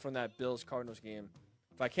took away from that Bills-Cardinals game.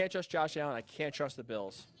 If I can't trust Josh Allen, I can't trust the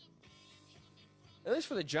Bills. At least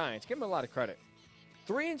for the Giants, give them a lot of credit.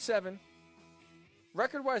 3-7.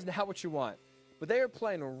 Record-wise, not what you want. But they are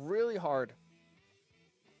playing really hard.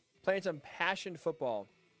 Playing some passionate football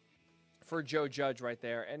for Joe Judge right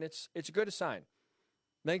there. And it's a good sign.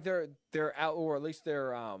 I think they're out, or at least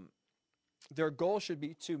their goal should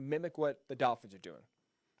be to mimic what the Dolphins are doing.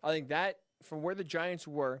 I think that from where the Giants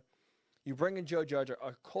were, you bring in Joe Judge,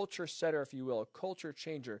 a culture setter, if you will, a culture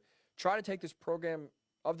changer. Try to take this program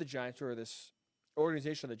of the Giants, or this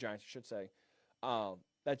organization of the Giants, I should say,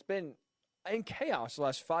 that's been in chaos the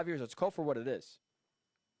last 5 years. Let's call for what it is.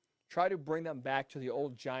 Try to bring them back to the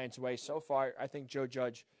old Giants way. So far, I think Joe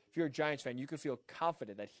Judge, if you're a Giants fan, you can feel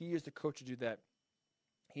confident that he is the coach to do that.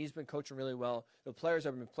 He's been coaching really well. The players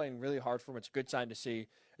have been playing really hard for him. It's a good sign to see.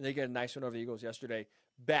 And they get a nice win over the Eagles yesterday.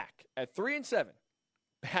 Back at 3-7.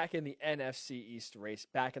 Back in the NFC East race.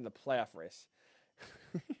 Back in the playoff race.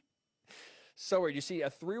 So weird. You see a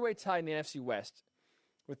 3-way tie in the NFC West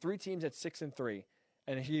with 3 teams at 6-3.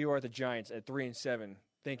 And here you are, the Giants at 3-7,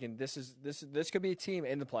 thinking this could be a team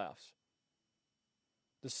in the playoffs.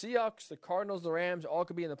 The Seahawks, the Cardinals, the Rams, all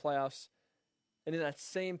could be in the playoffs. And in that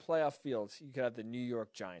same playoff field, you could have the New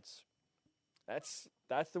York Giants. That's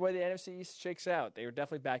the way the NFC East shakes out. They are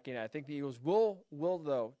definitely back in it. I think the Eagles will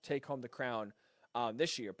though take home the crown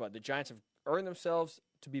this year. But the Giants have earned themselves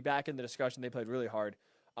to be back in the discussion. They played really hard.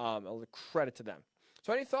 Credit to them.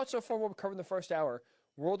 So any thoughts so far? What we're covering the first hour.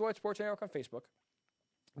 Worldwide Sports Network on Facebook.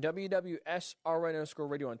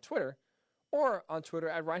 WWSRN_radio on Twitter. Or on Twitter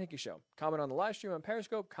at Ryan Hickey Show. Comment on the live stream on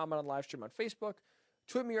Periscope. Comment on the live stream on Facebook.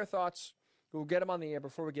 Tweet me your thoughts. We'll get them on the air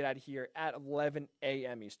before we get out of here at 11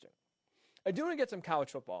 a.m. Eastern. I do want to get some college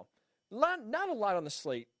football. Not a lot on the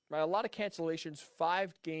slate. Right? A lot of cancellations.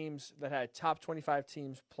 5 games that had top 25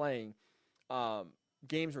 teams playing.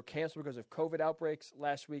 Games were canceled because of COVID outbreaks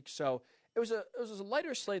last week. So it was a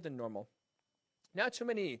lighter slate than normal. Not too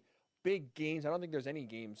many big games. I don't think there's any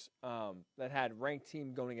games that had ranked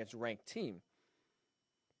team going against ranked team.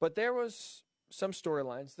 But there was some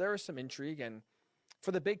storylines. There was some intrigue. And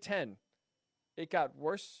for the Big Ten, it got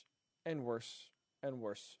worse and worse and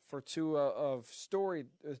worse for two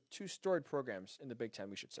storied programs in the Big Ten,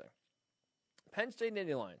 we should say. Penn State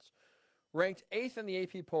Nittany Lions, ranked 8th in the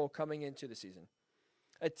AP poll coming into the season.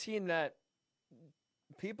 A team that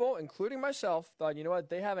people, including myself, thought, you know what,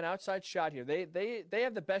 they have an outside shot here. They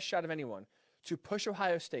have the best shot of anyone to push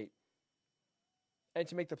Ohio State and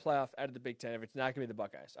to make the playoff out of the Big Ten if it's not going to be the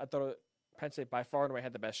Buckeyes. I thought Penn State by far and away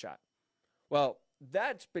had the best shot. Well,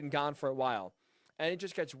 that's been gone for a while, and it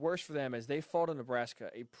just gets worse for them as they fall to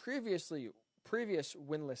Nebraska, a previously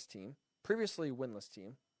winless team.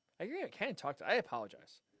 I can't talk to. I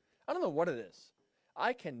apologize. I don't know what it is.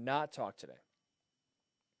 I cannot talk today.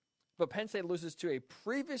 But Penn State loses to a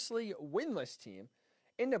previously winless team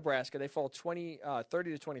in Nebraska. They fall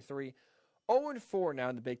 30-23. 0-4 now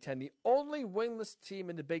in the Big Ten. The only winless team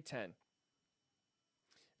in the Big Ten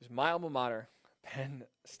is my alma mater, Penn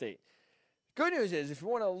State. Good news is, if you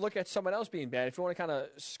want to look at someone else being bad, if you want to kind of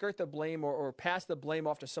skirt the blame or pass the blame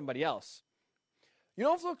off to somebody else, you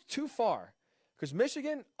don't have to look too far. Because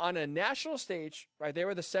Michigan, on a national stage, right there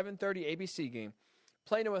with the 7:30 ABC game,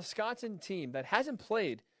 playing a Wisconsin team that hasn't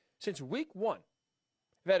played since week 1.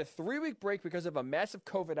 They've had a 3-week break because of a massive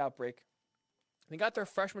COVID outbreak. They got their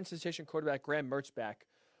freshman sensation quarterback, Graham Mertz, back.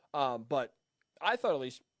 But I thought, at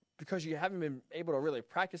least, because you haven't been able to really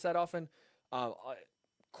practice that often, a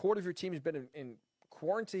quarter of your team has been in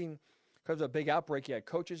quarantine because of a big outbreak. You had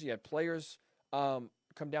coaches, you had players come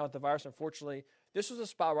down with the virus, unfortunately. This was a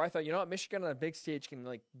spot where I thought, you know what, Michigan on a big stage can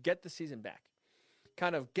get the season back.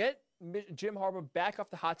 Kind of get Jim Harbaugh back off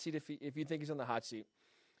the hot seat if you think he's on the hot seat.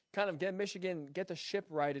 Kind of get Michigan, get the ship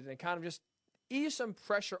righted, and kind of just ease some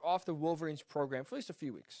pressure off the Wolverines program for at least a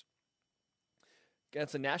few weeks.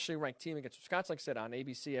 Against a nationally ranked team against Wisconsin, like I said, on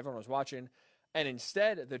ABC, everyone was watching. And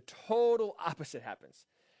instead, the total opposite happens.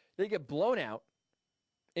 They get blown out,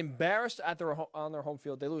 embarrassed on their home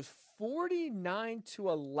field. They lose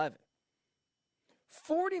 49-11.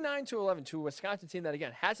 49-11 to a Wisconsin team that,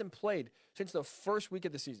 again, hasn't played since the first week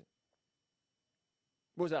of the season.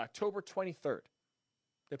 What was that, October 23rd?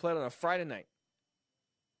 They played on a Friday night.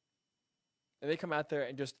 And they come out there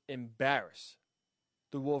and just embarrass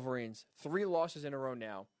the Wolverines. 3 losses in a row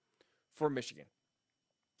now for Michigan.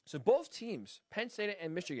 So both teams, Penn State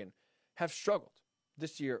and Michigan, have struggled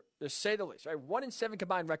this year, to say the least. Right? 1-7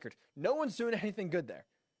 combined record. No one's doing anything good there.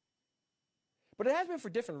 But it has been for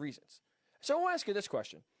different reasons. So I want to ask you this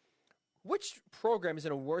question. Which program is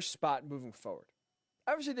in a worse spot moving forward?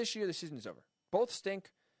 Obviously, this year the season is over. Both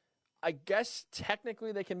stink. I guess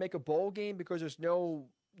technically they can make a bowl game because you don't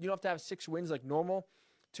have to have 6 wins like normal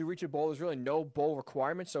to reach a bowl. There's really no bowl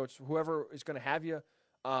requirement, so it's whoever is going to have you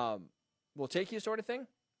will take you sort of thing.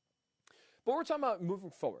 But we're talking about moving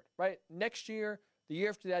forward, right? Next year, the year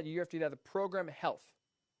after that, the program health.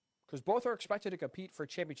 Because both are expected to compete for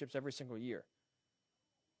championships every single year.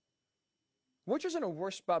 Which is in a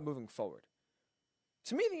worse spot moving forward?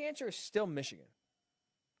 To me, the answer is still Michigan.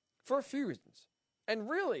 For a few reasons. And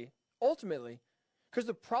really, ultimately, because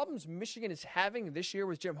the problems Michigan is having this year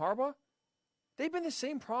with Jim Harbaugh, they've been the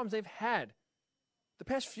same problems they've had the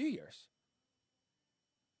past few years.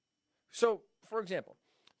 So, for example,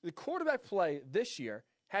 the quarterback play this year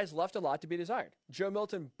has left a lot to be desired. Joe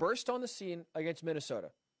Milton burst on the scene against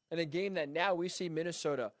Minnesota in a game that now we see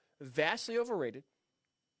Minnesota vastly overrated.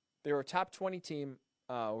 They were a top 20 team,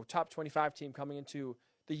 or top 25 team coming into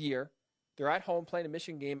the year. They're at home playing a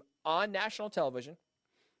Michigan game on national television.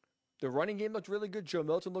 The running game looked really good. Joe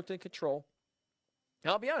Milton looked in control.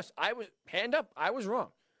 And I'll be honest, I was wrong.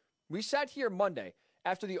 We sat here Monday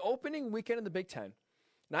after the opening weekend in the Big Ten,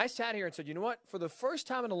 and I sat here and said, you know what? For the first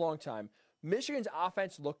time in a long time, Michigan's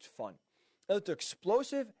offense looked fun. It looked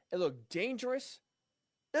explosive. It looked dangerous.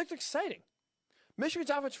 It looked exciting. Michigan's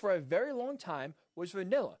offense for a very long time was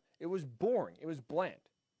vanilla. It was boring. It was bland.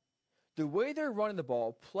 The way they're running the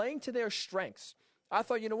ball, playing to their strengths, I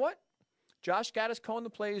thought, you know what? Josh Gaddis calling the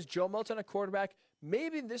plays, Joe Milton a quarterback.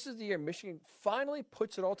 Maybe this is the year Michigan finally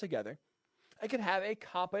puts it all together and can have a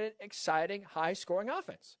competent, exciting, high-scoring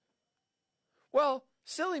offense. Well,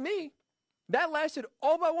 silly me, that lasted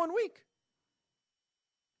all by 1 week.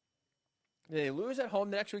 They lose at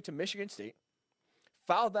home the next week to Michigan State,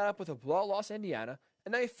 followed that up with a blowout loss to Indiana,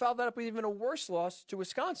 and then they followed that up with even a worse loss to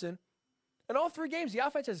Wisconsin. In all 3 games, the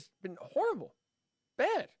offense has been horrible,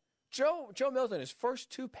 bad. Joe Milton, his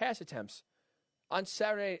first 2 pass attempts on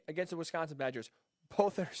Saturday against the Wisconsin Badgers,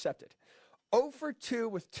 both intercepted. 0 for 2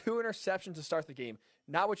 with 2 interceptions to start the game.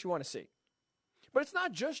 Not what you want to see. But it's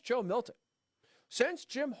not just Joe Milton. Since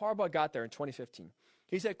Jim Harbaugh got there in 2015,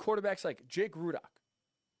 he's had quarterbacks like Jake Rudock,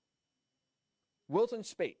 Wilton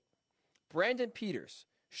Speight, Brandon Peters,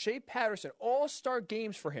 Shea Patterson, all start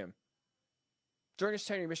games for him during his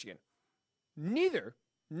tenure in Michigan.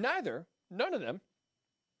 None of them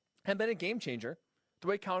have been a game changer the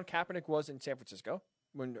way Colin Kaepernick was in San Francisco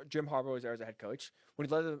when Jim Harbaugh was there as a head coach, when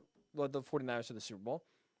he led the 49ers to the Super Bowl.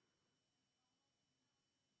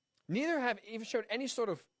 Neither have even showed any sort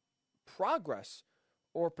of progress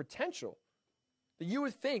or potential that you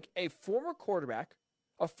would think a former quarterback,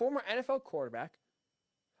 a former NFL quarterback,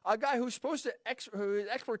 a guy who's supposed to, whose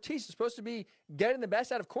expertise is supposed to be getting the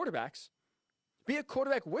best out of quarterbacks, be a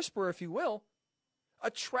quarterback whisperer, if you will,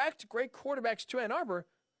 attract great quarterbacks to Ann Arbor.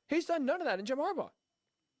 He's done none of that in Jim Harbaugh.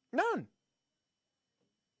 None.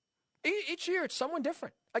 Each year, it's someone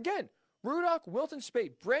different. Again, Rudock, Wilton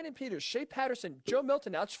Speight, Brandon Peters, Shea Patterson, Joe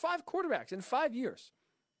Milton. Now it's 5 quarterbacks in 5 years.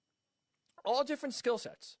 All different skill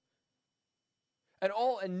sets.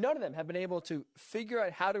 And none of them have been able to figure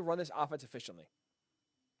out how to run this offense efficiently.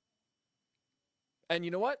 And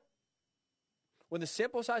you know what? When the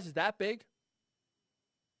sample size is that big,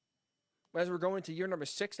 as we're going into year number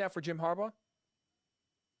 6 now for Jim Harbaugh,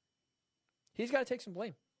 he's got to take some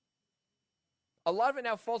blame. A lot of it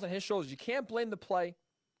now falls on his shoulders. You can't blame the play.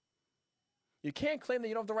 You can't claim that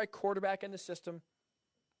you don't have the right quarterback in the system.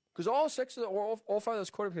 Because all 5 of those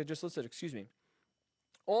quarterbacks I just listed,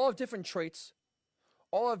 all have different traits,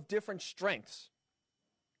 all have different strengths.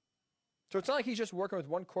 So it's not like he's just working with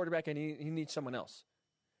one quarterback and he needs someone else.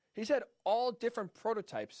 He's had all different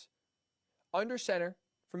prototypes under center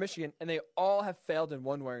for Michigan, and they all have failed in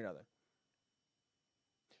one way or another.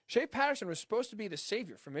 Shea Patterson was supposed to be the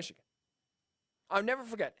savior for Michigan. I'll never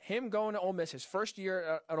forget him going to Ole Miss, his first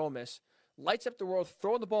year at Ole Miss, lights up the world,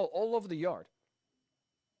 throwing the ball all over the yard.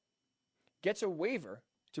 Gets a waiver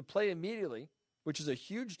to play immediately, which is a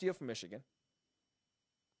huge deal for Michigan.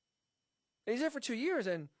 And he's there for 2 years,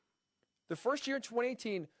 and the first year in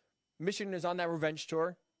 2018, Michigan is on that revenge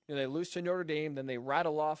tour. You know, they lose to Notre Dame, then they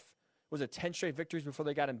rattle off, 10 straight victories before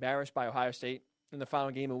they got embarrassed by Ohio State in the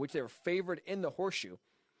final game, in which they were favored in the horseshoe.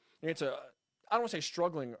 And it's I don't want to say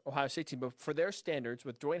struggling Ohio State team, but for their standards,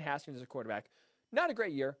 with Dwayne Haskins as a quarterback, not a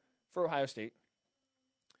great year for Ohio State.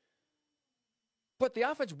 But the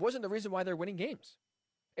offense wasn't the reason why they're winning games.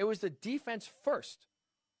 It was the defense first.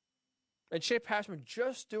 And Shea Patterson would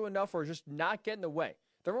just do enough or just not get in the way.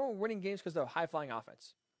 They weren't winning games because of the high-flying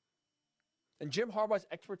offense. And Jim Harbaugh's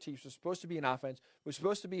expertise was supposed to be an offense, was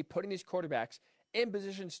supposed to be putting these quarterbacks in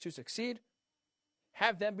positions to succeed,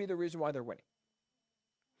 have them be the reason why they're winning.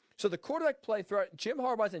 So the quarterback play throughout Jim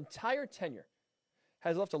Harbaugh's entire tenure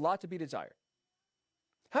has left a lot to be desired.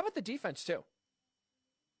 How about the defense, too?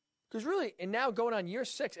 Because really, and now going on year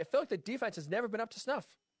 6, it felt like the defense has never been up to snuff.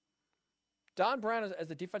 Don Brown, as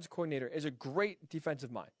the defensive coordinator, is a great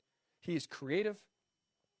defensive mind. He is creative.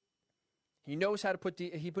 He knows how to put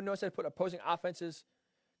opposing offenses,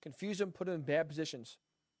 confuse them, put them in bad positions.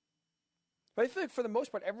 But I feel like for the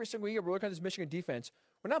most part, every single year we're looking at this Michigan defense,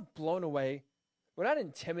 we're not blown away. We're not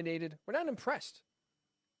intimidated. We're not impressed.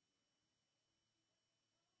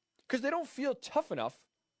 Because they don't feel tough enough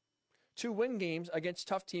to win games against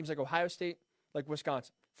tough teams like Ohio State, like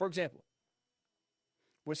Wisconsin. For example,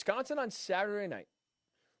 Wisconsin on Saturday night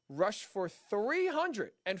rushed for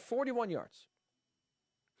 341 yards.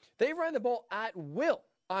 They ran the ball at will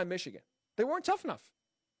on Michigan. They weren't tough enough.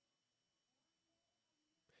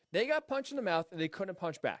 They got punched in the mouth and they couldn't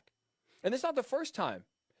punch back. And it's not the first time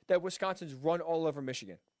that Wisconsin's run all over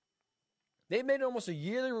Michigan. They've made it almost a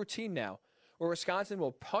yearly routine now where Wisconsin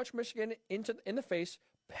will punch Michigan in the face,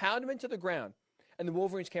 pound them into the ground, and the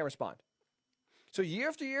Wolverines can't respond. So year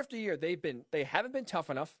after year after year, they haven't been tough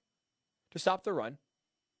enough to stop the run,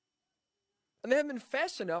 and they haven't been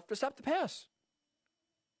fast enough to stop the pass.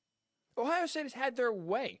 Ohio State has had their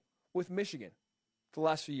way with Michigan for the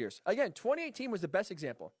last few years. Again, 2018 was the best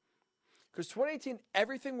example. Because 2018,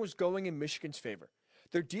 everything was going in Michigan's favor.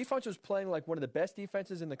 Their defense was playing like one of the best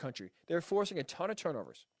defenses in the country. They were forcing a ton of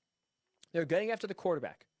turnovers. They were getting after the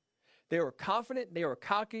quarterback. They were confident. They were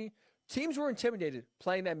cocky. Teams were intimidated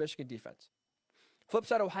playing that Michigan defense. Flip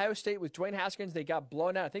side, Ohio State with Dwayne Haskins, they got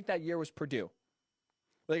blown out. I think that year was Purdue.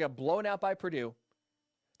 They got blown out by Purdue.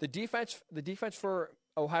 The defense for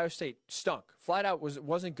Ohio State stunk. Flat out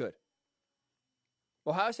wasn't good.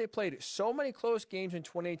 Ohio State played so many close games in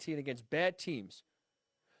 2018 against bad teams.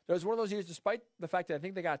 It was one of those years, despite the fact that I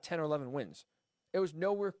think they got 10 or 11 wins, it was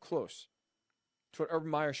nowhere close to what Urban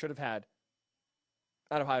Meyer should have had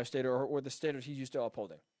at Ohio State or the standards he's used to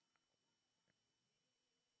upholding.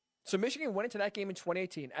 So Michigan went into that game in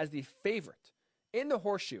 2018 as the favorite in the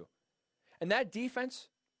horseshoe. And that defense,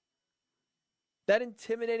 that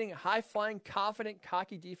intimidating, high-flying, confident,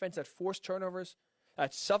 cocky defense that forced turnovers,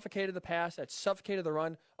 that suffocated the pass, that suffocated the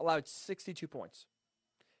run, allowed 62 points.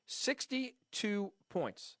 62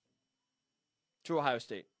 points to Ohio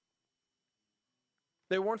State.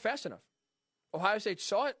 They weren't fast enough. Ohio State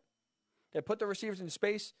saw it. They put the receivers in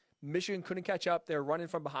space. Michigan couldn't catch up. They were running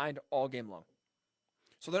from behind all game long.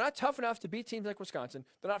 So they're not tough enough to beat teams like Wisconsin.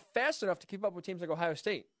 They're not fast enough to keep up with teams like Ohio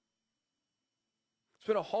State. It's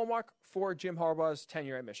been a hallmark for Jim Harbaugh's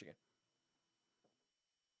tenure at Michigan.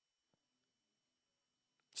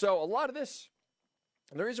 So a lot of this,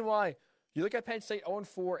 and the reason why you look at Penn State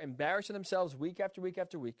 0-4, embarrassing themselves week after week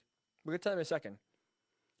after week. We're going to tell you in a second.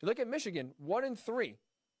 You look at Michigan, 1-3,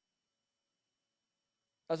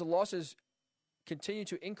 as the losses continue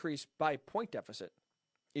to increase by point deficit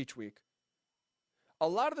each week. A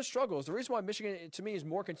lot of the struggles, the reason why Michigan, to me, is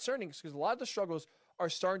more concerning is because a lot of the struggles are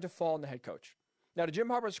starting to fall on the head coach. Now, to Jim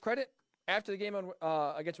Harbaugh's credit, after the game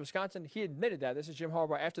against Wisconsin, he admitted that. This is Jim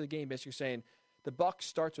Harbaugh after the game basically saying the buck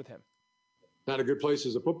starts with him. Not a good place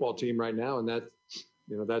as a football team right now, and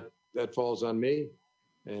that falls on me.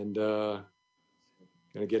 And going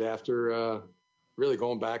to get after really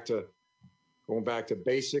going back to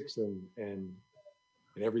basics and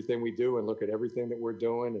everything we do, and look at everything that we're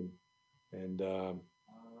doing, and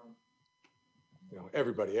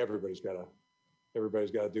everybody's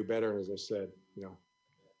got to do better. And as I said,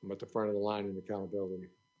 I'm at the front of the line in accountability.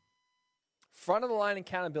 Front of the line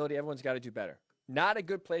accountability, everyone's got to do better. Not a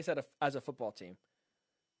good place as a football team.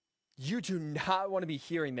 You do not want to be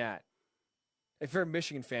hearing that if you're a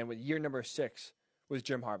Michigan fan with year number 6 with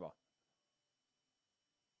Jim Harbaugh.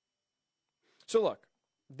 So look,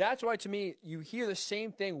 that's why to me, you hear the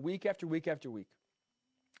same thing week after week after week.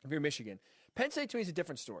 If you're Michigan, Penn State to me is a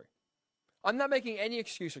different story. I'm not making any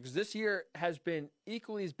excuses because this year has been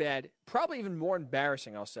equally as bad, probably even more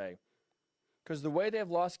embarrassing, I'll say, because the way they have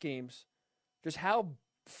lost games, just how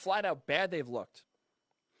flat out bad they've looked.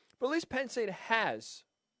 But at least Penn State has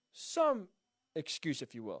some excuse,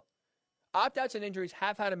 if you will. Opt-outs and injuries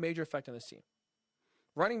have had a major effect on this team.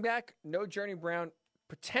 Running back, no Journey Brown,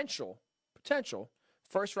 potential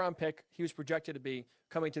first-round pick. He was projected to be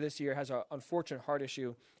coming to this year, has an unfortunate heart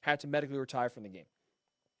issue, had to medically retire from the game.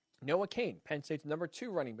 Noah Cain, Penn State's number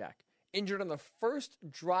 2 running back, injured on the first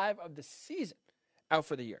drive of the season, out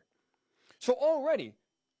for the year. So already,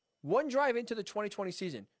 one drive into the 2020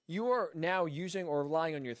 season, you are now using or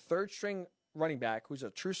relying on your third-string running back, who's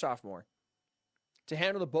a true sophomore, to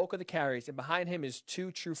handle the bulk of the carries, and behind him is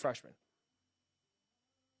 2 true freshmen.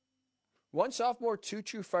 One sophomore, 2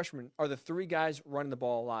 true freshmen are the 3 guys running the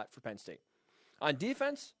ball a lot for Penn State. On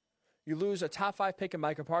defense, you lose a top 5 pick in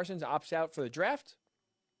Micah Parsons, opts out for the draft.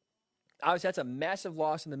 Obviously, that's a massive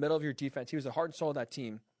loss in the middle of your defense. He was the heart and soul of that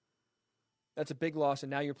team. That's a big loss,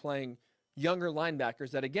 and now you're playing younger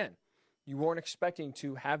linebackers that, again, you weren't expecting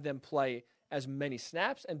to have them play as many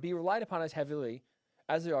snaps and be relied upon as heavily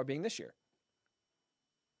as they are being this year.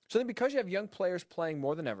 So then because you have young players playing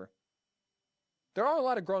more than ever, there are a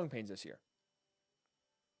lot of growing pains this year.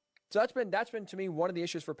 So that's been to me one of the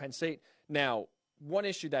issues for Penn State. Now, one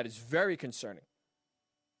issue that is very concerning,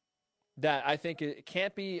 that I think it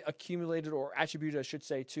can't be accumulated or attributed, I should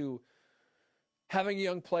say, to having a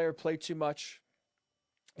young player play too much,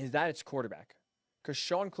 is that it's quarterback. Because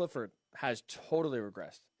Sean Clifford has totally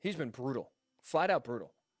regressed. He's been brutal, flat out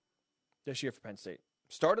brutal this year for Penn State.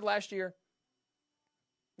 Started last year,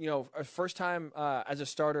 first time as a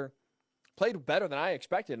starter, played better than I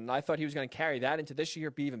expected, and I thought he was going to carry that into this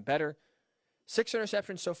year, be even better. 6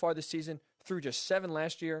 interceptions so far this season, threw just 7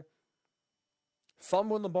 last year.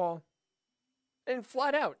 Fumbling the ball. And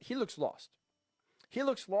flat out, he looks lost. He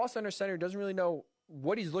looks lost under center, doesn't really know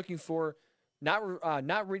what he's looking for,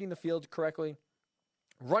 not reading the field correctly,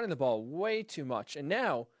 running the ball way too much. And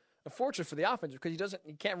now, unfortunately for the offense, because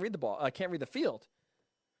he can't read the ball, can't read the field,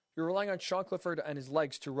 you're relying on Sean Clifford and his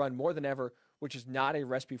legs to run more than ever, which is not a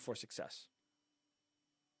recipe for success.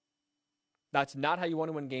 That's not how you want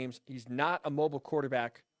to win games. He's not a mobile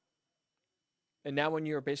quarterback. And now when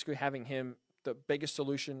you're basically having him, the biggest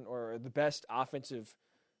solution or the best offensive,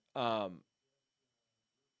 the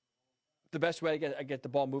best way to get the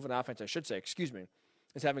ball moving on offense, I should say,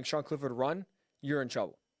 is having Sean Clifford run, you're in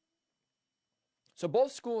trouble. So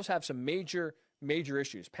both schools have some major, major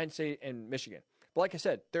issues, Penn State and Michigan. But like I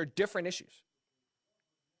said, they're different issues.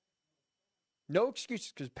 No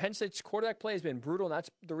excuses, because Penn State's quarterback play has been brutal, and that's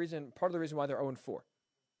part of the reason why they're 0-4.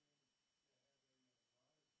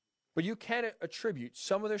 But you can attribute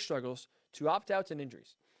some of their struggles to opt-outs and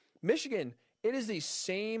injuries. Michigan, it is the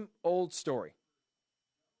same old story.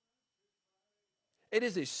 It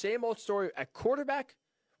is the same old story at quarterback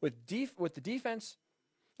with the defense.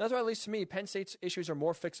 That's why, at least to me, Penn State's issues are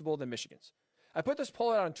more fixable than Michigan's. I put this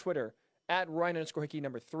poll out on Twitter at Ryan_Hickey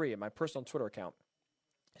number 3 at my personal Twitter account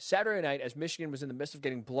Saturday night as Michigan was in the midst of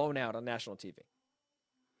getting blown out on national TV.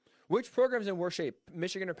 Which program's in worse shape,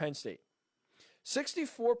 Michigan or Penn State?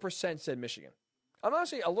 64% said Michigan. I'm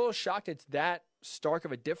honestly a little shocked it's that stark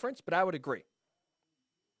of a difference, but I would agree.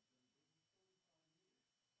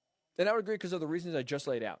 And I would agree because of the reasons I just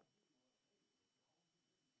laid out.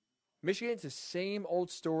 Michigan's the same old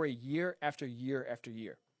story year after year after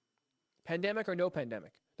year. Pandemic or no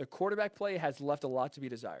pandemic, the quarterback play has left a lot to be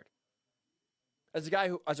desired. As a guy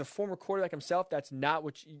who, as a former quarterback himself, that's not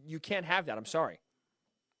what you can't have that. I'm sorry.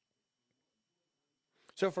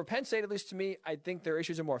 So for Penn State, at least to me, I think their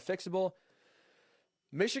issues are more fixable.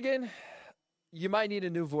 Michigan, you might need a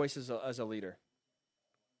new voice as a leader.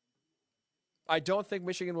 I don't think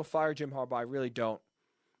Michigan will fire Jim Harbaugh. I really don't.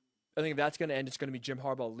 I think if that's going to end, it's going to be Jim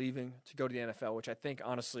Harbaugh leaving to go to the NFL, which I think,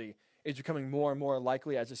 honestly, is becoming more and more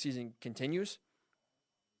likely as the season continues.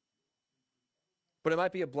 But it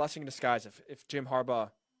might be a blessing in disguise if Jim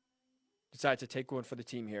Harbaugh decides to take one for the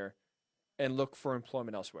team here and look for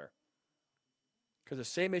employment elsewhere. Because the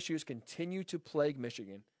same issues continue to plague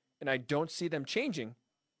Michigan, and I don't see them changing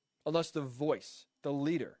unless the voice, the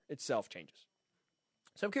leader itself changes.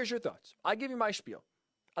 So I'm curious your thoughts. I give you my spiel.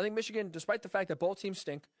 I think Michigan, despite the fact that both teams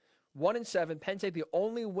stink, 1-7, Penn State the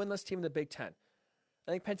only winless team in the Big Ten.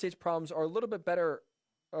 I think Penn State's problems are a little bit better,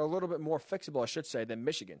 or a little bit more fixable, I should say, than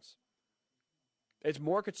Michigan's. It's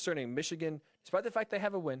more concerning Michigan, despite the fact they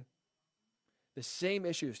have a win, the same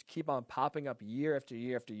issues keep on popping up year after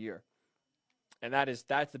year after year. And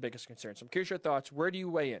that's the biggest concern. So I'm curious your thoughts. Where do you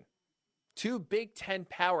weigh in? Two Big Ten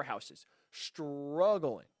powerhouses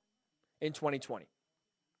struggling in 2020.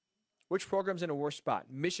 Which program's in a worse spot,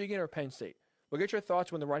 Michigan or Penn State? We'll get your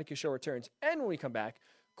thoughts when the Ryan Hickey Show returns. And when we come back,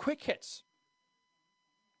 quick hits.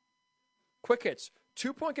 Quick hits.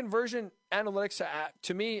 2-point conversion analytics,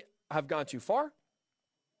 to me, have gone too far.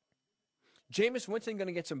 Jameis Winston going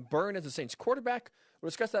to get some burn as the Saints quarterback. We'll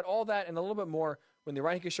discuss all that, and a little bit more when the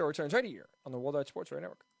Ryan Hickey Show returns right here on the Worldwide Sports Radio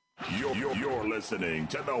Network. You're listening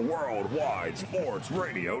to the Worldwide Sports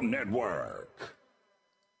Radio Network.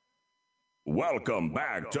 Welcome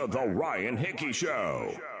back to the Ryan Hickey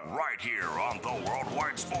Show, right here on the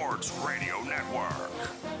Worldwide Sports Radio Network.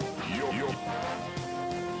 You're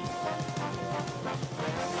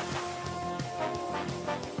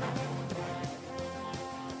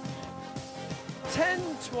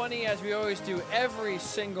 10:20, as we always do every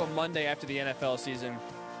single Monday after the NFL season.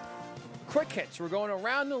 Quick hits. We're going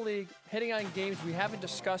around the league, hitting on games we haven't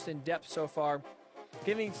discussed in depth so far,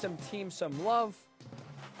 giving some teams some love,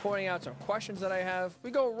 pointing out some questions that I have.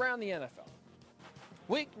 We go around the NFL.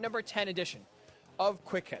 Week number 10 edition of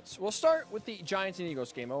Quick Hits. We'll start with the Giants and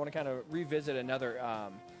Eagles game. I want to kind of revisit another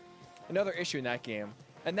issue in that game,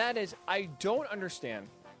 and that is I don't understand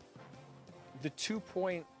the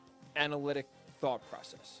 2-point analytic thought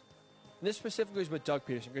process. And this specifically is with Doug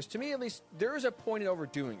Peterson, because to me at least, there is a point in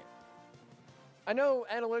overdoing it. I know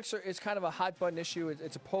analytics is kind of a hot button issue.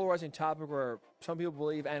 It's a polarizing topic where some people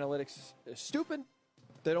believe analytics is stupid.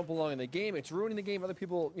 They don't belong in the game. It's ruining the game. Other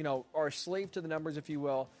people, are a slave to the numbers, if you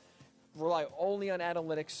will. Rely only on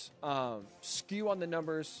analytics, skew on the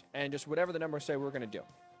numbers, and just whatever the numbers say we're going to do.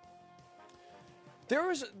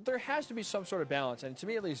 There has to be some sort of balance, and to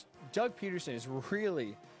me at least, Doug Peterson is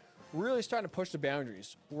really starting to push the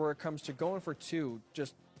boundaries where it comes to going for two,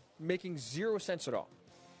 just making zero sense at all.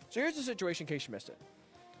 So here's the situation in case you missed it.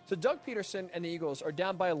 So Doug Peterson and the Eagles are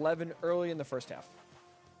down by 11 early in the first half.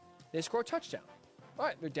 They score a touchdown. All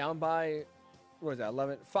right, they're down by,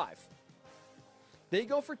 5. They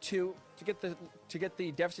go for 2 to get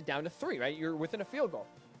the deficit down to 3, right? You're within a field goal.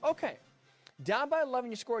 Okay. Down by 11,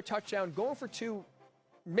 you score a touchdown. Going for 2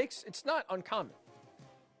 it's not uncommon.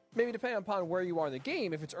 Maybe depending upon where you are in the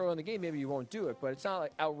game, if it's early in the game, maybe you won't do it, but it's not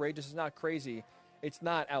like outrageous, it's not crazy, it's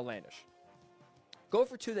not outlandish. Go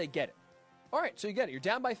for 2, they get it. All right, so you get it. You're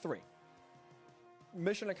down by 3.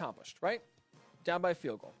 Mission accomplished, right? Down by a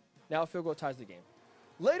field goal. Now a field goal ties the game.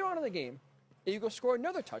 Later on in the game, Eagles score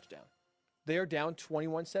another touchdown. They are down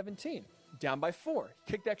 21-17. Down by 4.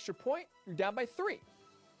 Kick the extra point, you're down by 3.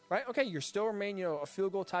 Right? Okay, you're still remaining, a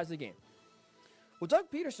field goal ties the game. Well,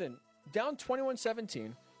 Doug Peterson, down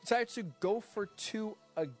 21-17, decides to go for 2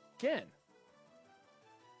 again.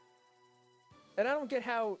 And I don't get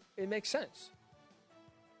how it makes sense.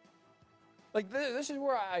 Like, this is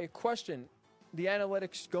where I question the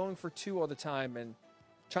analytics going for 2 all the time and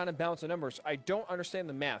trying to balance the numbers. I don't understand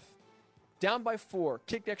the math. Down by 4,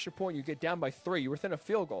 kick the extra point, you get down by 3. You're within a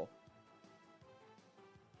field goal.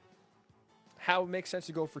 how it makes sense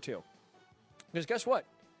to go for 2. Because guess what?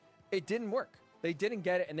 It didn't work. They didn't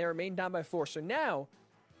get it, and they remained down by 4. So now,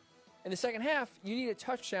 in the second half, you need a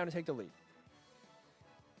touchdown to take the lead.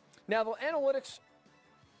 Now, the analytics,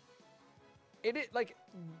 like,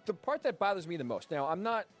 the part that bothers me the most. Now, I'm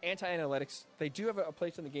not anti-analytics. They do have a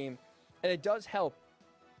place in the game, and it does help.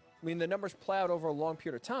 I mean, the numbers play out over a long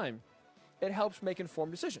period of time. It helps make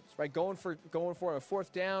informed decisions, right? Going for a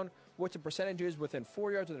fourth down, what the percentage is within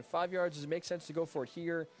 4 yards, within 5 yards. Does it make sense to go for it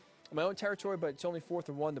here in my own territory, but it's only 4th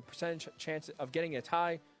and 1, the percentage chance of getting a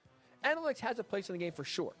tie? Analytics has a place in the game for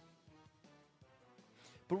sure.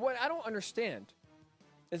 But what I don't understand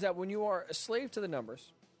is that when you are a slave to the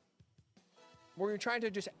numbers, where you're trying to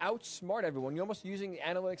just outsmart everyone, you're almost using the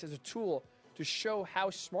analytics as a tool to show how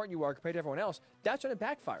smart you are compared to everyone else, that's when it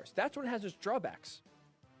backfires. That's when it has its drawbacks.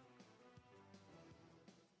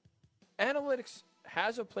 Analytics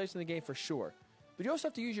has a place in the game for sure, but you also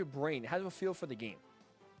have to use your brain, have a feel for the game.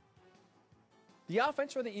 The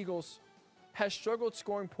offense for the Eagles has struggled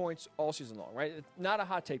scoring points all season long, right? It's not a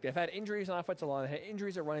hot take. They've had injuries on offensive line, they've had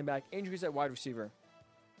injuries at running back, injuries at wide receiver.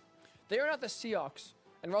 They are not the Seahawks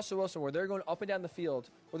and Russell Wilson, where they're going up and down the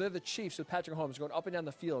field, or they're the Chiefs with Patrick Mahomes going up and down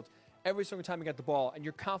the field every single time you get the ball, and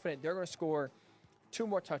you're confident they're going to score 2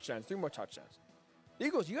 more touchdowns, 3 more touchdowns. The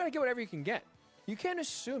Eagles, you got to get whatever you can get. You can't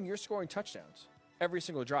assume you're scoring touchdowns every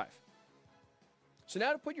single drive. So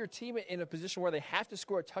now to put your team in a position where they have to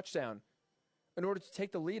score a touchdown in order to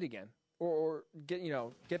take the lead again, or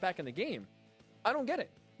get back in the game, I don't get it.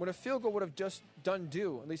 When a field goal would have just done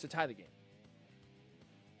due, at least to tie the game.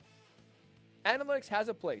 Analytics has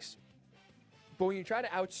a place, but when you try to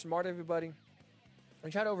outsmart everybody, when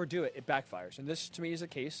you try to overdo it, it backfires. And this, to me, is a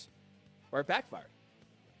case where it backfired.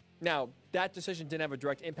 Now, that decision didn't have a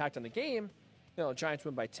direct impact on the game. The Giants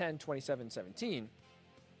win by 10, 27-17.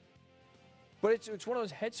 But it's one of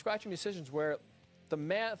those head-scratching decisions where the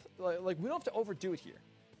math, like we don't have to overdo it here.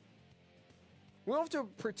 We don't have to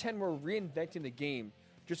pretend we're reinventing the game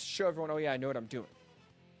just to show everyone, oh yeah, I know what I'm doing.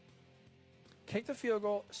 Kick the field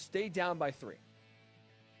goal, stay down by 3.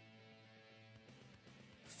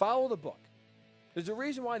 Follow the book. There's a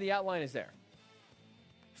reason why the outline is there.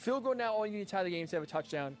 Field goal now, all you need to tie the game to have a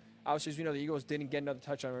touchdown. Obviously, as we know, the Eagles didn't get another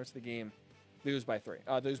touchdown the rest of the game. Lose by 3.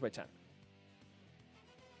 Lose by 10.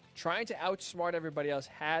 Trying to outsmart everybody else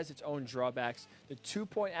has its own drawbacks. The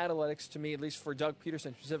 2-point analytics, to me, at least for Doug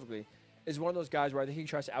Peterson specifically, is one of those guys where I think he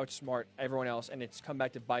tries to outsmart everyone else, and it's come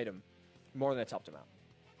back to bite him more than it's helped him out.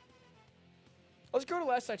 Let's go to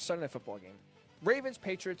last night's Sunday Night Football game.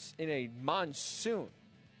 Ravens-Patriots in a monsoon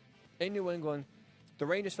in New England. The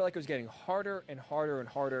rain just felt like it was getting harder and harder and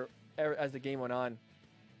harder as the game went on.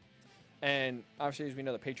 And obviously, as we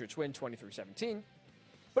know, the Patriots win 23-17.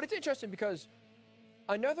 But it's interesting because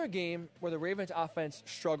another game where the Ravens offense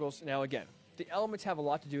struggles. Now, again, the elements have a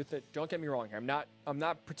lot to do with it. Don't get me wrong here. I'm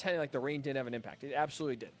not pretending like the rain didn't have an impact. It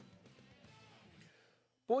absolutely did.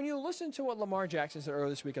 But when you listen to what Lamar Jackson said earlier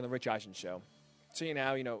this week on the Rich Eisen show, seeing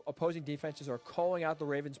how, opposing defenses are calling out the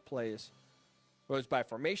Ravens' plays, whether it's by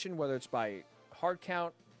formation, whether it's by hard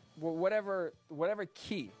count, whatever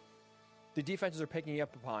key the defenses are picking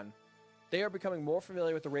up upon, they are becoming more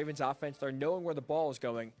familiar with the Ravens' offense. They're knowing where the ball is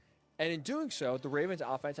going. And in doing so, the Ravens'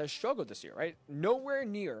 offense has struggled this year, right? Nowhere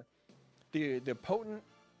near the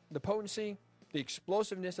potency, the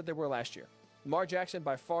explosiveness that they were last year. Lamar Jackson,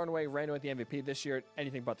 by far and away, ran away with the MVP this year.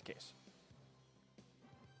 Anything but the case.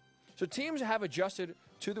 So teams have adjusted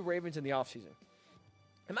to the Ravens in the offseason.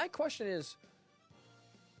 And my question is,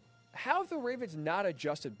 how have the Ravens not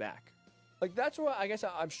adjusted back? Like, that's what I guess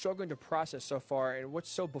I'm struggling to process so far, and what's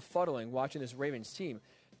so befuddling watching this Ravens team.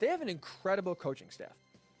 They have an incredible coaching staff.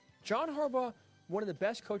 John Harbaugh, one of the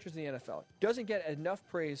best coaches in the NFL, doesn't get enough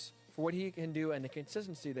praise for what he can do and the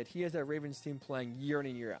consistency that he has that Ravens team playing year in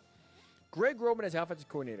and year out. Greg Roman as offensive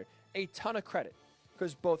coordinator, a ton of credit,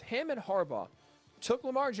 because both him and Harbaugh took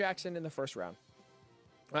Lamar Jackson in the first round,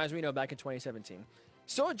 as we know, back in 2017.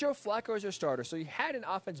 Still had Joe Flacco as their starter, so you had an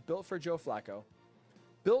offense built for Joe Flacco,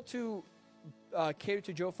 built to cater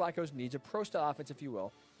to Joe Flacco's needs, a pro-style offense, if you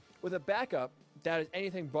will, with a backup that is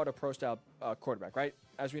anything but a pro-style quarterback, right?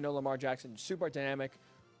 As we know, Lamar Jackson, super dynamic,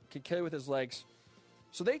 can kill you with his legs.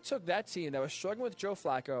 So they took that team that was struggling with Joe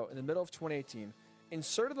Flacco in the middle of 2018,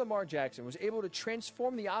 inserted Lamar Jackson, was able to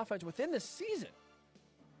transform the offense within the season.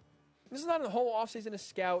 This is not a whole offseason to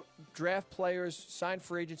scout, draft players, sign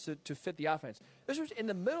free agents to fit the offense. This was in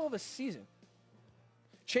the middle of a season.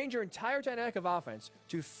 Change your entire dynamic of offense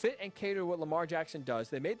to fit and cater to what Lamar Jackson does.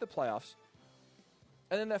 They made the playoffs.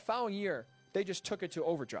 And then that following year, they just took it to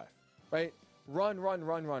overdrive, right? Run.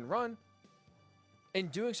 In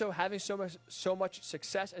doing so, having so much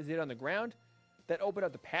success as they did on the ground, that opened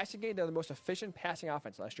up the passing game. They're the most efficient passing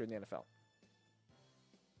offense last year in the NFL.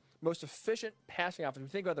 Most efficient passing offense. We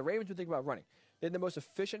think about the Ravens, we think about running. They had the most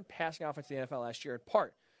efficient passing offense in the NFL last year, in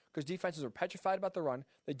part because defenses were petrified about the run.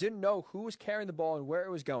 They didn't know who was carrying the ball and where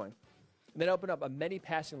it was going. And then opened up many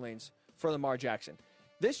passing lanes for Lamar Jackson.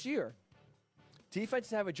 This year,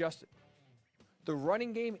 defenses have adjusted. The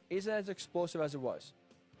running game isn't as explosive as it was.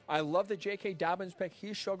 I love the J.K. Dobbins pick.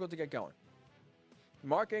 He struggled to get going.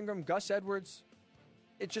 Mark Ingram, Gus Edwards,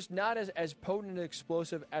 it's just not as potent and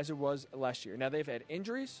explosive as it was last year. Now, they've had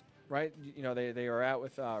injuries, right? You know, they are out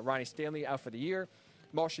with Ronnie Stanley out for the year.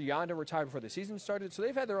 Marshall Yonder retired before the season started, so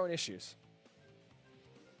they've had their own issues.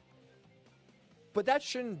 But that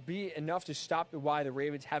shouldn't be enough to stop why the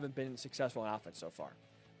Ravens haven't been successful in offense so far.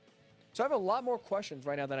 So I have a lot more questions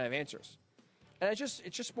right now than I have answers. And it's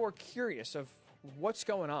just more curious of what's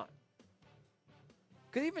going on.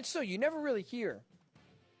 Because even so, you never really hear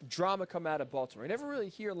drama come out of Baltimore. You never really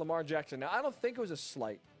hear Lamar Jackson. Now, I don't think it was a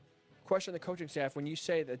slight question the coaching staff when you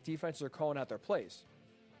say that defenses are calling out their plays.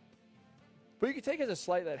 But you can take it as a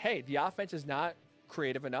slight that, hey, the offense is not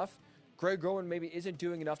creative enough. Greg Roman maybe isn't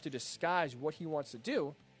doing enough to disguise what he wants to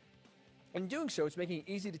do. In doing so, it's making it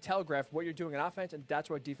easy to telegraph what you're doing in offense, and that's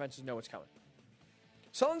why defenses know what's coming.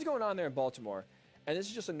 Something's going on there in Baltimore, and this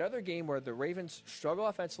is just another game where the Ravens struggle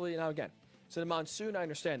offensively. Now, again, so the monsoon, I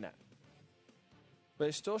understand that. But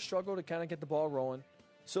they still struggle to kind of get the ball rolling,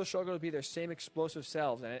 still struggle to be their same explosive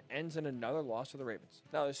selves, and it ends in another loss for the Ravens.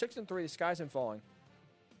 Now, they're 6-3, the sky's been falling.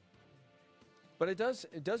 But it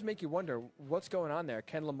does make you wonder what's going on there.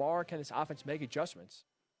 Can this offense make adjustments?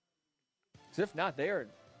 Because if not, they are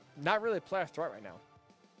not really a playoff threat right now.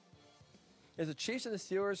 There's the Chiefs and the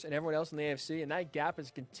Steelers and everyone else in the AFC, and that gap is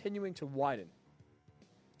continuing to widen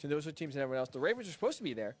to those two teams and everyone else. The Ravens are supposed to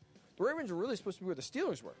be there. The Ravens were really supposed to be where the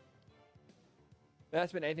Steelers were.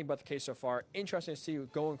 That's been anything but the case so far. Interesting to see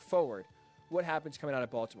going forward what happens coming out of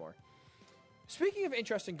Baltimore. Speaking of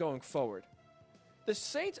interesting going forward, the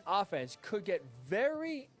Saints offense could get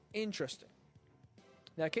very interesting.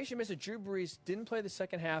 Now, in case you missed it, Drew Brees didn't play the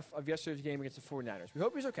second half of yesterday's game against the 49ers. We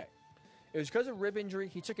hope he's okay. It was because of rib injury.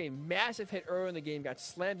 He took a massive hit early in the game, got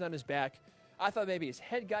slammed on his back. I thought maybe his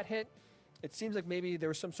head got hit. It seems like maybe there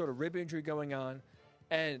was some sort of rib injury going on.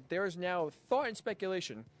 And there is now thought and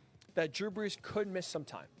speculation that Drew Brees could miss some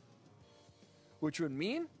time, which would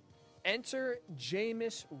mean enter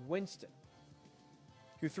Jameis Winston,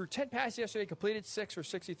 who threw 10 passes yesterday, completed 6 for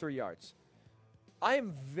 63 yards. I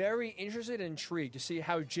am very interested and intrigued to see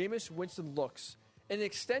how Jameis Winston looks in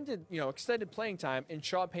extended playing time in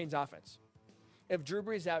Sean Payton's offense. If Drew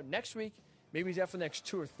Brees is out next week, maybe he's out for the next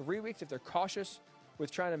 2 or 3 weeks if they're cautious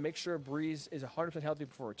with trying to make sure Brees is 100% healthy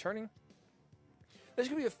before returning. There's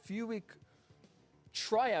going to be a few-week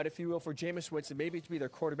tryout, if you will, for Jameis Winston, maybe to be their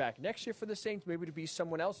quarterback next year for the Saints, maybe to be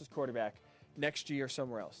someone else's quarterback next year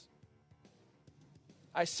somewhere else.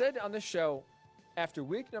 I said on this show after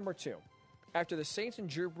week number 2, after the Saints and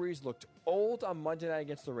Drew Brees looked old on Monday night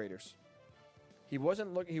against the Raiders, he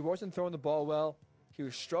wasn't throwing the ball well. He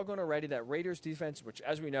was struggling already. That Raiders defense, which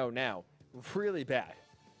as we know now, really bad,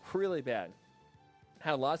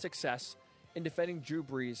 had a lot of success in defending Drew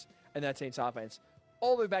Brees and that Saints offense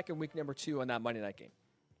all the way back in week number 2 on that Monday night game.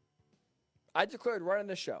 I declared right on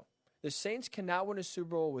this show, the Saints cannot win a Super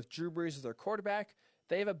Bowl with Drew Brees as their quarterback.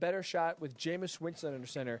 They have a better shot with Jameis Winston under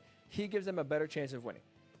center. He gives them a better chance of winning.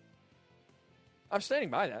 I'm standing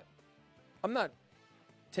by that. I'm not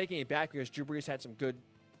taking it back because Drew Brees had some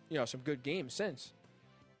good games since.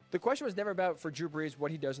 The question was never about, for Drew Brees,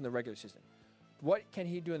 what he does in the regular season. What can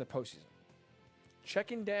he do in the postseason?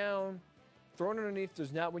 Checking down, throwing underneath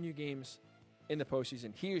does not win you games in the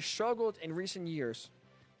postseason. He has struggled in recent years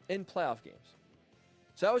in playoff games.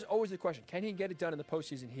 So that was always the question. Can he get it done in the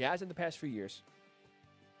postseason? He has in the past few years.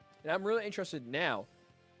 And I'm really interested now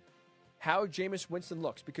how Jameis Winston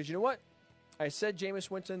looks. Because you know what? I said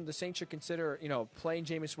Jameis Winston, the Saints should consider, playing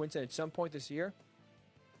Jameis Winston at some point this year.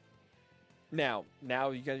 Now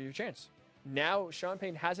you got your chance. Now Sean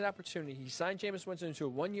Payton has an opportunity. He signed Jameis Winston into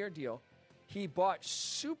a 1-year deal. He bought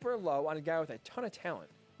super low on a guy with a ton of talent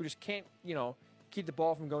who just can't, keep the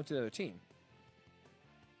ball from going to the other team.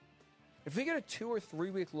 If we get a 2 or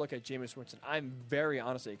 3 week look at Jameis Winston, I'm very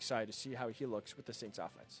honestly excited to see how he looks with the Saints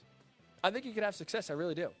offense. I think he could have success. I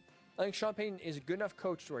really do. I think Sean Payton is a good enough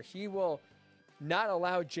coach where he will not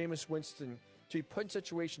allow Jameis Winston to be put in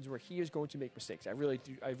situations where he is going to make mistakes. I really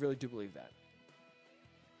do believe that.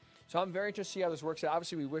 So I'm very interested to see how this works out.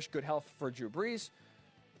 Obviously, we wish good health for Drew Brees,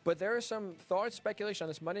 but there is some thought and speculation on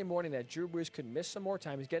this Monday morning that Drew Brees could miss some more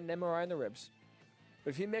time. He's getting an MRI in the ribs.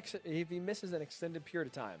 But if he misses an extended period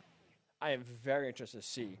of time, I am very interested to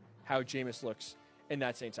see how Jameis looks in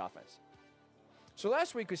that Saints offense. So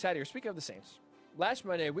last week we sat here, speaking of the Saints, last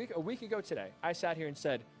Monday, a week ago today, I sat here and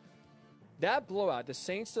said, that blowout the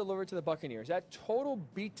Saints delivered to the Buccaneers, that total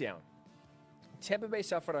beatdown Tampa Bay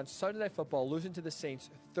suffered on Sunday Night Football, losing to the Saints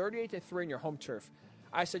 38-3 in your home turf.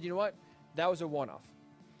 I said, you know what? That was a one-off.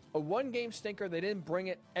 A one-game stinker. They didn't bring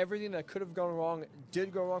it. Everything that could have gone wrong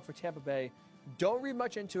did go wrong for Tampa Bay. Don't read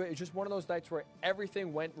much into it. It's just one of those nights where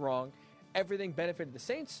everything went wrong. Everything benefited the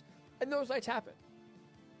Saints, and those nights happen.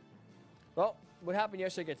 Well, what happened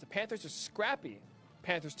yesterday against the Panthers, a scrappy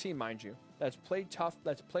Panthers team, mind you, that's played tough,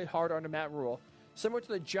 that's played hard under Matt Rule. Similar to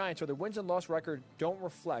the Giants, where the wins and loss record don't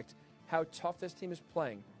reflect how tough this team is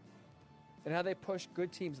playing and how they push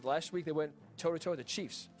good teams. Last week, they went toe-to-toe with the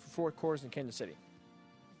Chiefs for 4 quarters in Kansas City.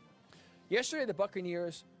 Yesterday, the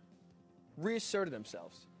Buccaneers reasserted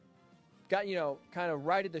themselves. Got, kind of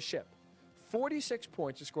righted the ship. 46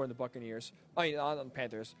 points to score on the Buccaneers, on the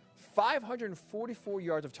Panthers. 544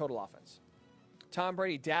 yards of total offense. Tom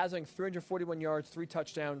Brady dazzling 341 yards, 3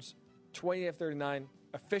 touchdowns, 20 of 39.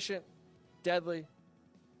 Efficient, deadly.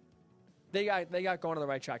 They got going on the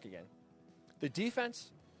right track again. The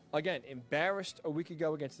defense, again, embarrassed a week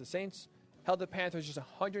ago against the Saints, held the Panthers just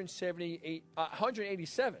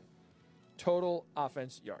 187 total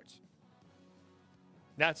offense yards.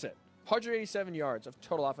 That's it. 187 yards of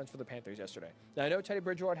total offense for the Panthers yesterday. Now, I know Teddy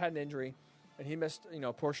Bridgewater had an injury, and he missed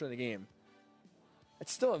a portion of the game.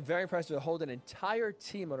 It's still very impressive to hold an entire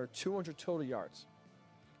team under 200 total yards.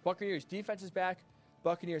 Buccaneers defense is back.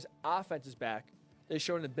 Buccaneers offense is back. They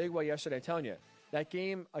showed in a big way yesterday. I'm telling you, that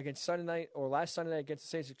game against last Sunday night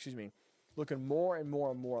against the Saints, looking more and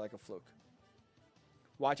more and more like a fluke.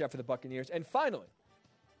 Watch out for the Buccaneers. And finally,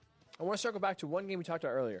 I want to circle back to one game we talked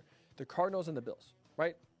about earlier, the Cardinals and the Bills,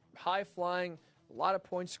 right? High flying, a lot of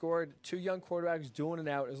points scored, 2 young quarterbacks dueling it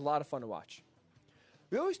out. It was a lot of fun to watch.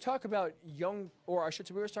 We always talk about we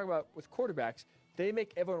always talk about with quarterbacks, they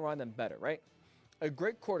make everyone around them better, right? A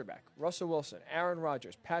great quarterback, Russell Wilson, Aaron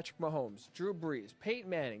Rodgers, Patrick Mahomes, Drew Brees, Peyton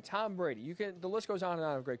Manning, Tom Brady. The list goes on and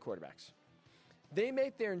on of great quarterbacks. They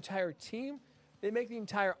make their entire team, they make the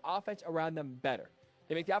entire offense around them better.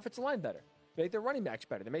 They make the offensive line better. They make the running backs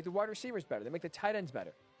better. They make the wide receivers better. They make the tight ends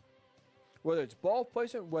better. Whether it's ball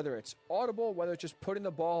placement, whether it's audible, whether it's just putting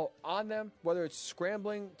the ball on them, whether it's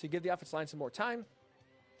scrambling to give the offensive line some more time,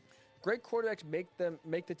 great quarterbacks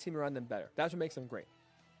make the team around them better. That's what makes them great.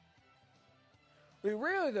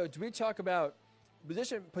 Rarely, though, do we talk about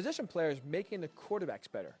position players making the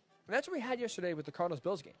quarterbacks better. And that's what we had yesterday with the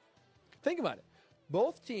Cardinals-Bills game. Think about it.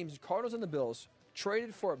 Both teams, the Cardinals and the Bills,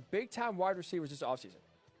 traded for big-time wide receivers this offseason.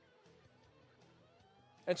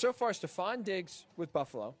 And so far, Stephon Diggs with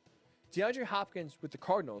Buffalo, DeAndre Hopkins with the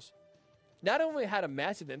Cardinals, not only had a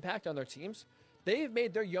massive impact on their teams, they've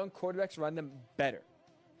made their young quarterbacks around them better.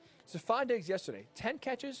 Stephon Diggs yesterday, 10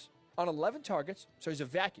 catches on 11 targets, so he's a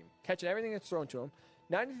vacuum, catching everything that's thrown to him,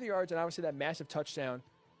 93 yards, and obviously that massive touchdown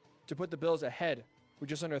to put the Bills ahead with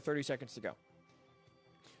just under 30 seconds to go.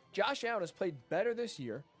 Josh Allen has played better this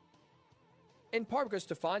year, in part because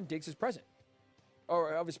Stephon Diggs is present,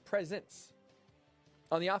 or of his presence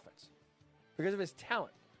on the offense, because of his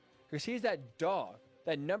talent, because he's that dog,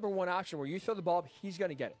 that number one option where you throw the ball up, he's going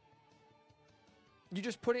to get it. You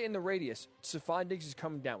just put it in the radius, Stephon Diggs is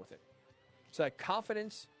coming down with it. So that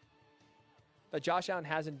confidence that Josh Allen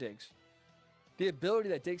has in Diggs, the ability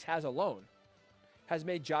that Diggs has alone, has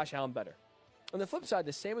made Josh Allen better. On the flip side,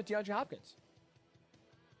 the same with DeAndre Hopkins.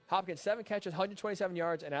 Hopkins, 7 catches, 127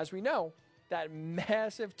 yards, and as we know, that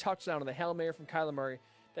massive touchdown on the Hail Mary from Kyler Murray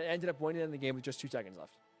that ended up winning in the game with just 2 seconds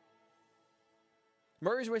left.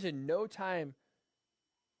 Murray's wasted no time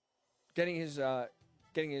getting his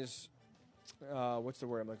what's the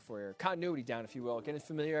word I'm looking for here? Continuity down, if you will, getting his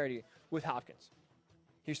familiarity with Hopkins.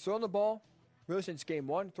 He's thrown the ball really since game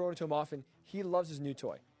 1, throwing it to him often. He loves his new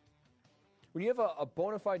toy. When you have a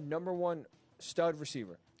bona fide number 1 stud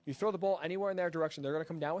receiver, you throw the ball anywhere in their direction, they're going to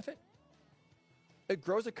come down with it. It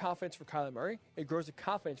grows the confidence for Kyler Murray. It grows the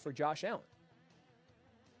confidence for Josh Allen.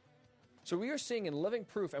 So we are seeing in living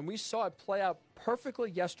proof, and we saw it play out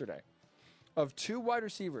perfectly yesterday, of 2 wide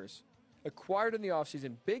receivers acquired in the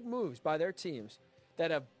offseason, big moves by their teams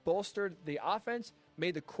that have bolstered the offense,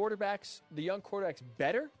 made the young quarterbacks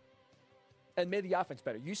better, and made the offense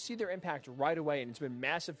better. You see their impact right away, and it's been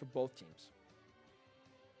massive for both teams.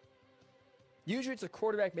 Usually it's the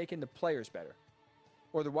quarterback making the players better,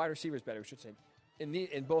 or the wide receivers better, I should say.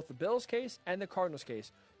 In both the Bills' case and the Cardinals'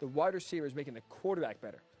 case, the wide receiver is making the quarterback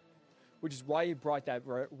better, which is why you brought that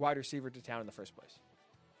wide receiver to town in the first place.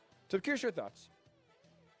 So I'm curious your thoughts.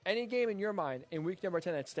 Any game in your mind in week number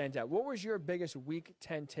 10 that stands out? What was your biggest week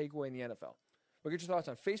 10 takeaway in the NFL? We'll get your thoughts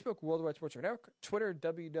on Facebook, Worldwide Sports Network, Twitter,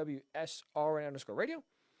 WWSRN_radio,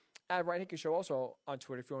 at Ryan Hickey Show also on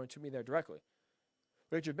Twitter if you want to tweet me there directly.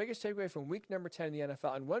 We'll get your biggest takeaway from week number 10 in the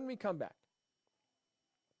NFL. And when we come back,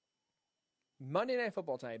 Monday Night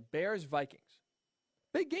Football tonight, Bears-Vikings.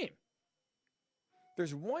 Big game.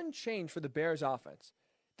 There's one change for the Bears offense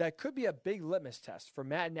that could be a big litmus test for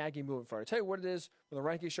Matt Nagy moving forward. I'll tell you what it is when the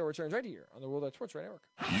Ryan Hickey Show returns right here on the Worldwide Sports Radio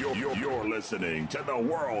Network. You're listening to the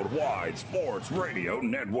Worldwide Sports Radio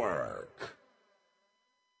Network.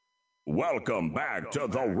 Welcome back to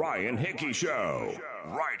the Ryan Hickey Show,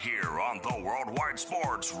 right here on the Worldwide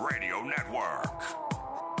Sports Radio Network.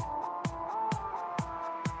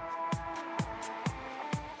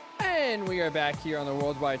 And we are back here on the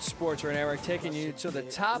Worldwide Sports Radio Network, taking you to the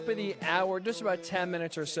top of the hour, just about 10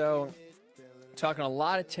 minutes or so, talking a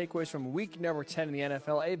lot of takeaways from week number 10 in the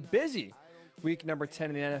NFL, a busy week number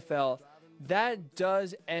 10 in the NFL. That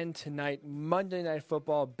does end tonight. Monday Night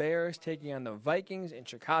Football, Bears taking on the Vikings in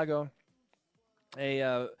Chicago.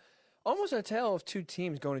 Almost a tale of two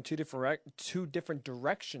teams going in two different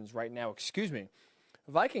directions right now.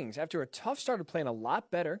 Vikings, after a tough start, are playing a lot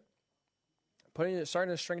better,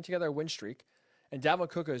 starting to string together a win streak, and Dalvin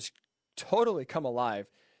Cook has totally come alive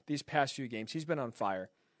these past few games. He's been on fire.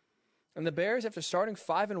 And the Bears, after starting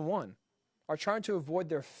 5-1, are trying to avoid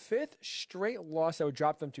their fifth straight loss that would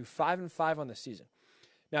drop them to 5-5 on the season.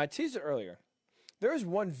 Now, I teased it earlier. There is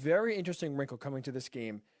one very interesting wrinkle coming to this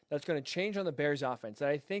game that's going to change on the Bears offense that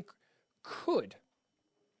I think could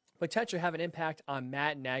potentially have an impact on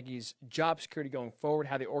Matt Nagy's job security going forward,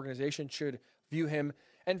 how the organization should view him,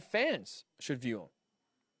 and fans should view him.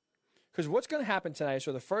 Because what's going to happen tonight is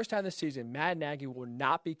for the first time this season, Matt Nagy will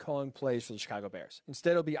not be calling plays for the Chicago Bears.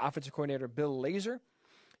 Instead, it'll be offensive coordinator Bill Lazor.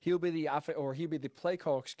 He'll be the play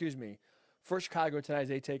call, for Chicago tonight as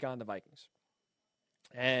they take on the Vikings.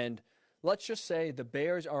 And let's just say the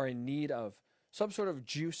Bears are in need of some sort of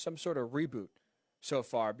juice, some sort of reboot so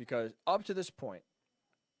far, because up to this point,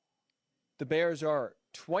 the Bears are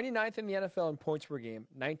 29th in the NFL in points per game,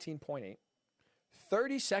 19.8.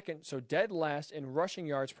 32nd, so dead last in rushing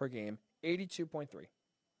yards per game, 82.3.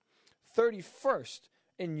 31st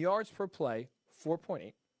in yards per play,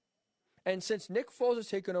 4.8. And since Nick Foles has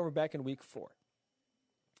taken over back in week 4,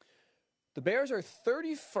 the Bears are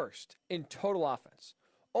 31st in total offense.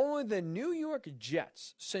 Only the New York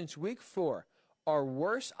Jets, since week 4, are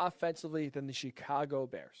worse offensively than the Chicago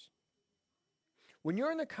Bears. When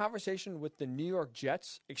you're in the conversation with the New York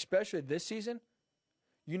Jets, especially this season,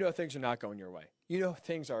 you know things are not going your way. You know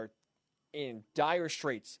things are in dire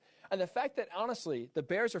straits. And the fact that, honestly, the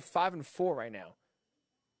Bears are 5-4 right now,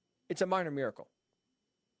 it's a minor miracle.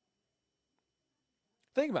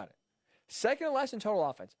 Think about it. Second to last in total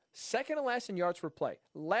offense. Second to last in yards per play.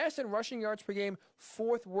 Last in rushing yards per game.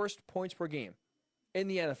 Fourth worst points per game in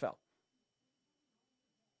the NFL.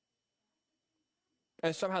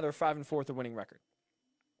 And somehow they're 5-4 with a winning record.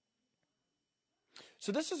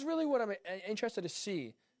 So this is really what I'm interested to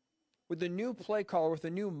see with the new play caller, with the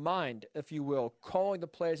new mind, if you will, calling the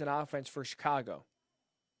plays and offense for Chicago.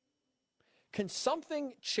 Can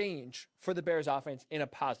something change for the Bears offense in a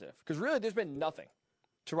positive? Because really there's been nothing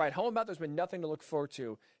to write home about. There's been nothing to look forward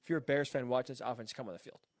to if you're a Bears fan watching this offense come on the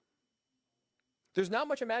field. There's not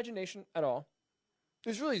much imagination at all.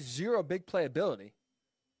 There's really zero big playability.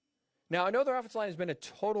 Now, I know their offensive line has been a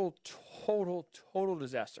total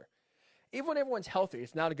disaster. Even when everyone's healthy,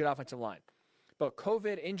 it's not a good offensive line. But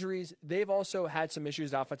COVID, injuries, they've also had some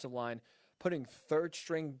issues with offensive line, putting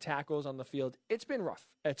third-string tackles on the field. It's been rough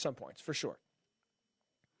at some points, for sure.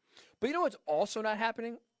 But you know what's also not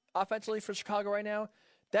happening offensively for Chicago right now?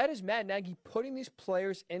 That is Matt Nagy putting these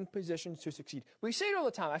players in positions to succeed. We say it all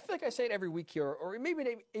the time. I feel like I say it every week here, or maybe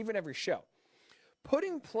even every show.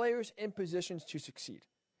 Putting players in positions to succeed.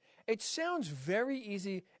 It sounds very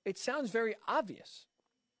easy. It sounds very obvious.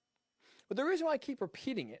 But the reason why I keep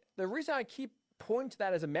repeating it, the reason I keep pointing to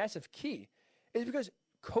that as a massive key, is because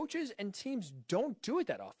coaches and teams don't do it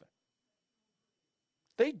that often.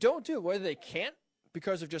 They don't do it, whether they can't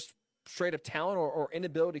because of just straight up talent or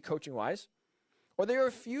inability coaching-wise, or they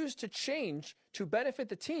refuse to change to benefit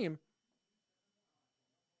the team.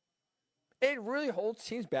 It really holds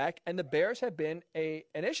teams back, and the Bears have been an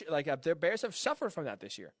issue. The Bears have suffered from that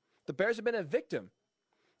this year. The Bears have been a victim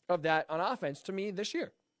of that on offense to me this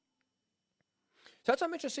year. So that's why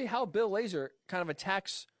I'm interested to see how Bill Lazor kind of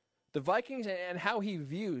attacks the Vikings and how he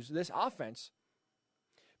views this offense.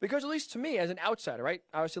 Because at least to me, as an outsider, right?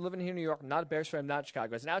 Obviously living here in New York, I'm not a Bears fan, I'm not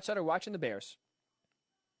Chicago. As an outsider watching the Bears,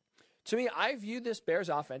 to me, I view this Bears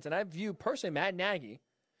offense, and I view personally Matt Nagy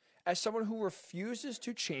as someone who refuses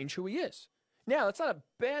to change who he is. Now, that's not a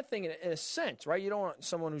bad thing in a sense, right? You don't want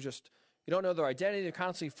someone who you don't know their identity, they're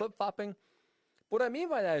constantly flip-flopping. What I mean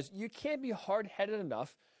by that is you can't be hard-headed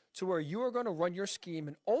enough to where you are going to run your scheme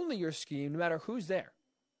and only your scheme no matter who's there.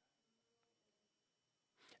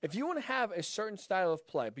 If you want to have a certain style of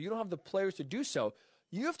play, but you don't have the players to do so,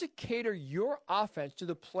 you have to cater your offense to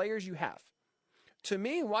the players you have. To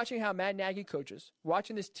me, watching how Matt Nagy coaches,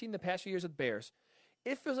 watching this team the past few years with the Bears,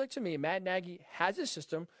 it feels like to me Matt Nagy has a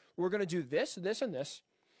system. We're going to do this, this, and this.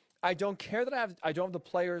 I don't care that I don't have the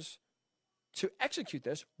players to execute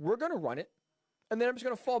this. We're going to run it. And then I'm just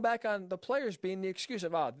going to fall back on the players being the excuse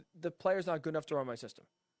of, the player's not good enough to run my system.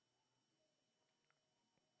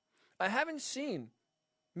 I haven't seen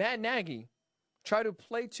Matt Nagy try to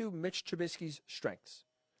play to Mitch Trubisky's strengths.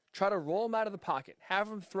 Try to roll him out of the pocket. Have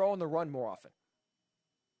him throw on the run more often.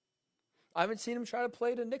 I haven't seen him try to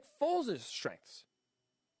play to Nick Foles' strengths.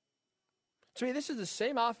 To me, this is the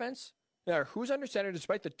same offense, no matter who's under center,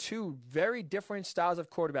 despite the two very different styles of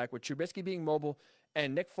quarterback, with Trubisky being mobile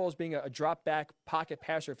and Nick Foles being a drop-back pocket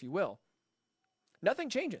passer, if you will. Nothing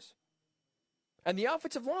changes. And the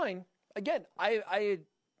offensive line, again, I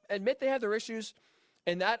admit they have their issues,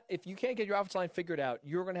 and that if you can't get your offensive line figured out,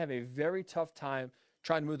 you're going to have a very tough time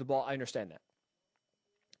trying to move the ball. I understand that.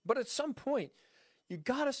 But at some point, you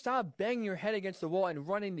got to stop banging your head against the wall and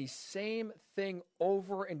running the same thing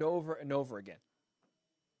over and over and over again.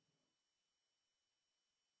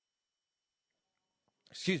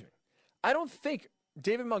 Excuse me. I don't think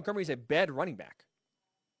David Montgomery is a bad running back.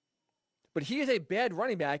 But he is a bad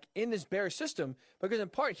running back in this Bears system because in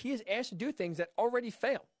part he is asked to do things that already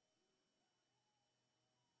fail.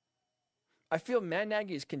 I feel Matt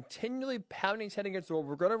Nagy is continually pounding his head against the wall.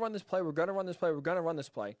 We're going to run this play. We're going to run this play. We're going to run this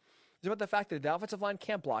play. It's about the fact that the offensive line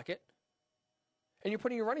can't block it. And you're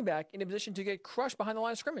putting your running back in a position to get crushed behind the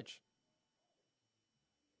line of scrimmage.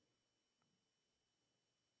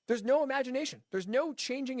 There's no imagination. There's no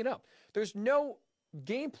changing it up. There's no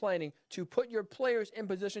game planning to put your players in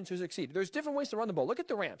position to succeed. There's different ways to run the ball. Look at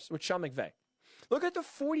the Rams with Sean McVay. Look at the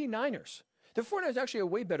 49ers. The 49ers are actually a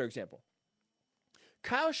way better example.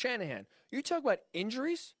 Kyle Shanahan, you talk about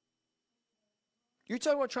injuries. You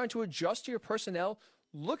talk about trying to adjust to your personnel.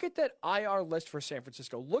 Look at that IR list for San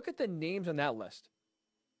Francisco. Look at the names on that list.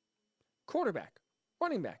 Quarterback,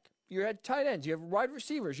 running back. You had tight ends. You have wide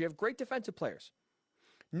receivers. You have great defensive players.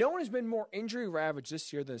 No one has been more injury ravaged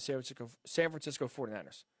this year than the San Francisco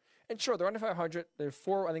 49ers. And sure, they're under 500. They're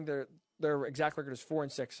four. I think their exact record is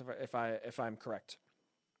 4-6, if I'm correct.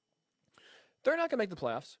 They're not going to make the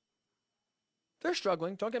playoffs. They're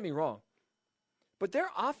struggling. Don't get me wrong, but their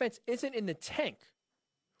offense isn't in the tank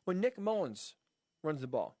when Nick Mullins runs the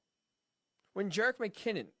ball, when Jerick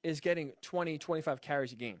McKinnon is getting 20, 25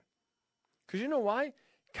 carries a game. Because you know why?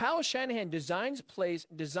 Kyle Shanahan designs plays,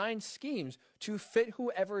 designs schemes to fit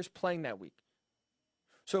whoever is playing that week.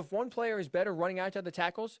 So if one player is better running outside the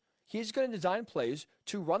tackles, he's going to design plays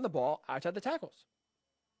to run the ball outside the tackles.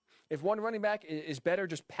 If one running back is better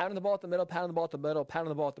just pounding the ball at the middle, pounding the ball at the middle, pounding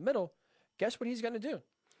the ball at the middle, guess what he's going to do?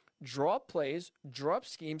 Draw up plays, draw up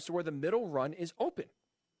schemes to where the middle run is open.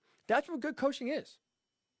 That's what good coaching is.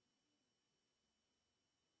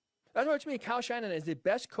 That's why to me, Kyle Shanahan is the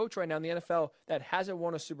best coach right now in the NFL that hasn't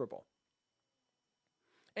won a Super Bowl.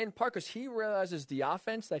 In part because he realizes the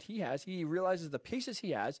offense that he has, he realizes the pieces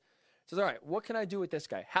he has, says, all right, what can I do with this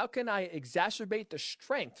guy? How can I exacerbate the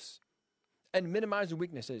strengths and minimize the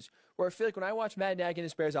weaknesses? Where I feel like when I watch Matt Nagy and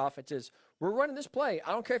his Bears offenses, we're running this play.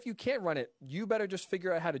 I don't care if you can't run it. You better just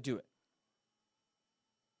figure out how to do it.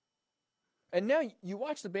 And now you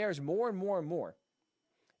watch the Bears more and more and more.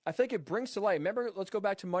 I think it brings to light. Remember, let's go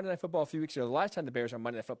back to Monday Night Football a few weeks ago. The last time the Bears were on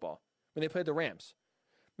Monday Night Football, when they played the Rams.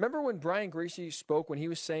 Remember when Brian Griese spoke when he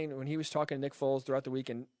was talking to Nick Foles throughout the week,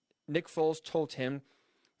 and Nick Foles told him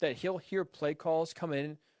that he'll hear play calls come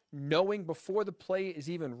in knowing before the play is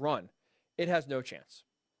even run, it has no chance.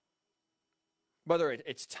 Whether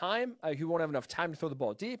it's time, he won't have enough time to throw the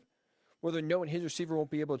ball deep, whether knowing his receiver won't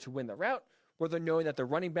be able to win the route, whether knowing that the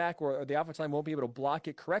running back or the offensive line won't be able to block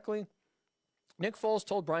it correctly. Nick Foles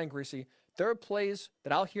told Brian Griese, there are plays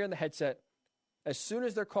that I'll hear in the headset as soon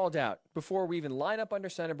as they're called out, before we even line up under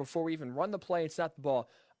center, before we even run the play and snap the ball,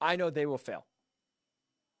 I know they will fail.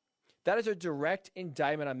 That is a direct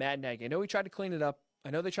indictment on Matt Nagy. I know he tried to clean it up. I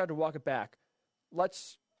know they tried to walk it back.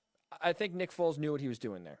 I think Nick Foles knew what he was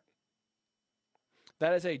doing there.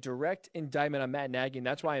 That is a direct indictment on Matt Nagy, and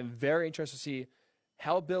that's why I'm very interested to see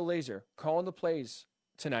how Bill Lazor, calling the plays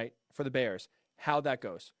tonight for the Bears, how that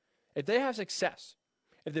goes. If they have success,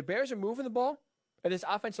 if the Bears are moving the ball, if this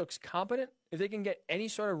offense looks competent, if they can get any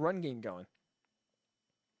sort of run game going,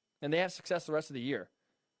 and they have success the rest of the year,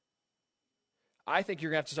 I think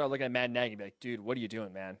you're going to have to start looking at Matt Nagy and be like, dude, what are you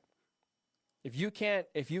doing, man? If you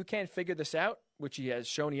can't figure this out, which he has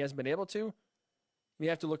shown he hasn't been able to, you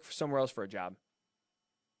have to look for somewhere else for a job.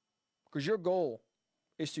 Because your goal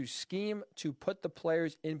is to scheme to put the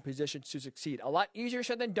players in position to succeed. A lot easier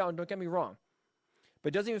said than done, don't get me wrong. But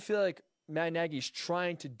it doesn't even feel like Matt Nagy's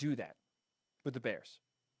trying to do that with the Bears.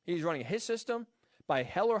 He's running his system. By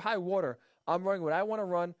hell or high water, I'm running what I want to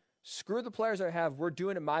run. Screw the players I have. We're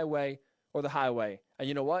doing it my way or the highway. And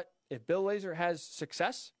you know what? If Bill Lazor has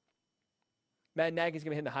success, Matt Nagy's going to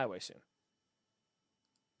be hitting the highway soon.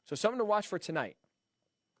 So something to watch for tonight.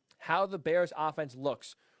 How the Bears offense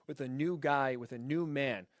looks with a new guy, with a new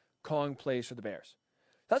man calling plays for the Bears.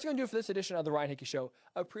 That's going to do it for this edition of the Ryan Hickey Show.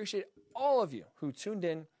 I appreciate all of you who tuned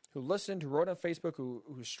in, who listened, who wrote on Facebook, who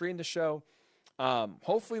streamed the show.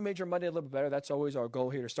 Hopefully we made your Monday a little bit better. That's always our goal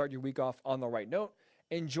here, to start your week off on the right note.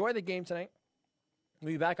 Enjoy the game tonight.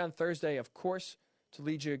 We'll be back on Thursday, of course, to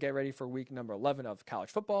lead you to get ready for week number 11 of college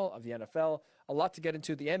football, of the NFL. A lot to get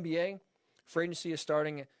into. The NBA, free agency is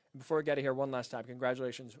starting. Before we get here, one last time,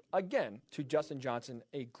 congratulations again to Justin Johnson.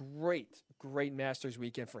 A great, great Masters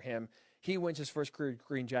weekend for him. He wins his first career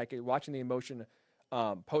green jacket. Watching the emotion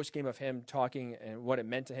post-game of him talking and what it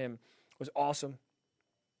meant to him was awesome.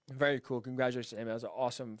 Very cool. Congratulations to him. It was an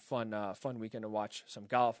awesome, fun weekend to watch some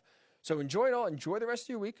golf. So enjoy it all. Enjoy the rest of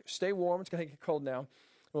your week. Stay warm. It's going to get cold now.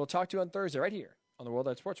 We'll talk to you on Thursday right here on the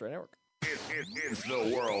Worldwide Sports Radio Network. It's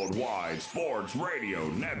the Worldwide Sports Radio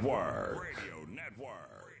Network. Radio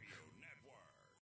Network.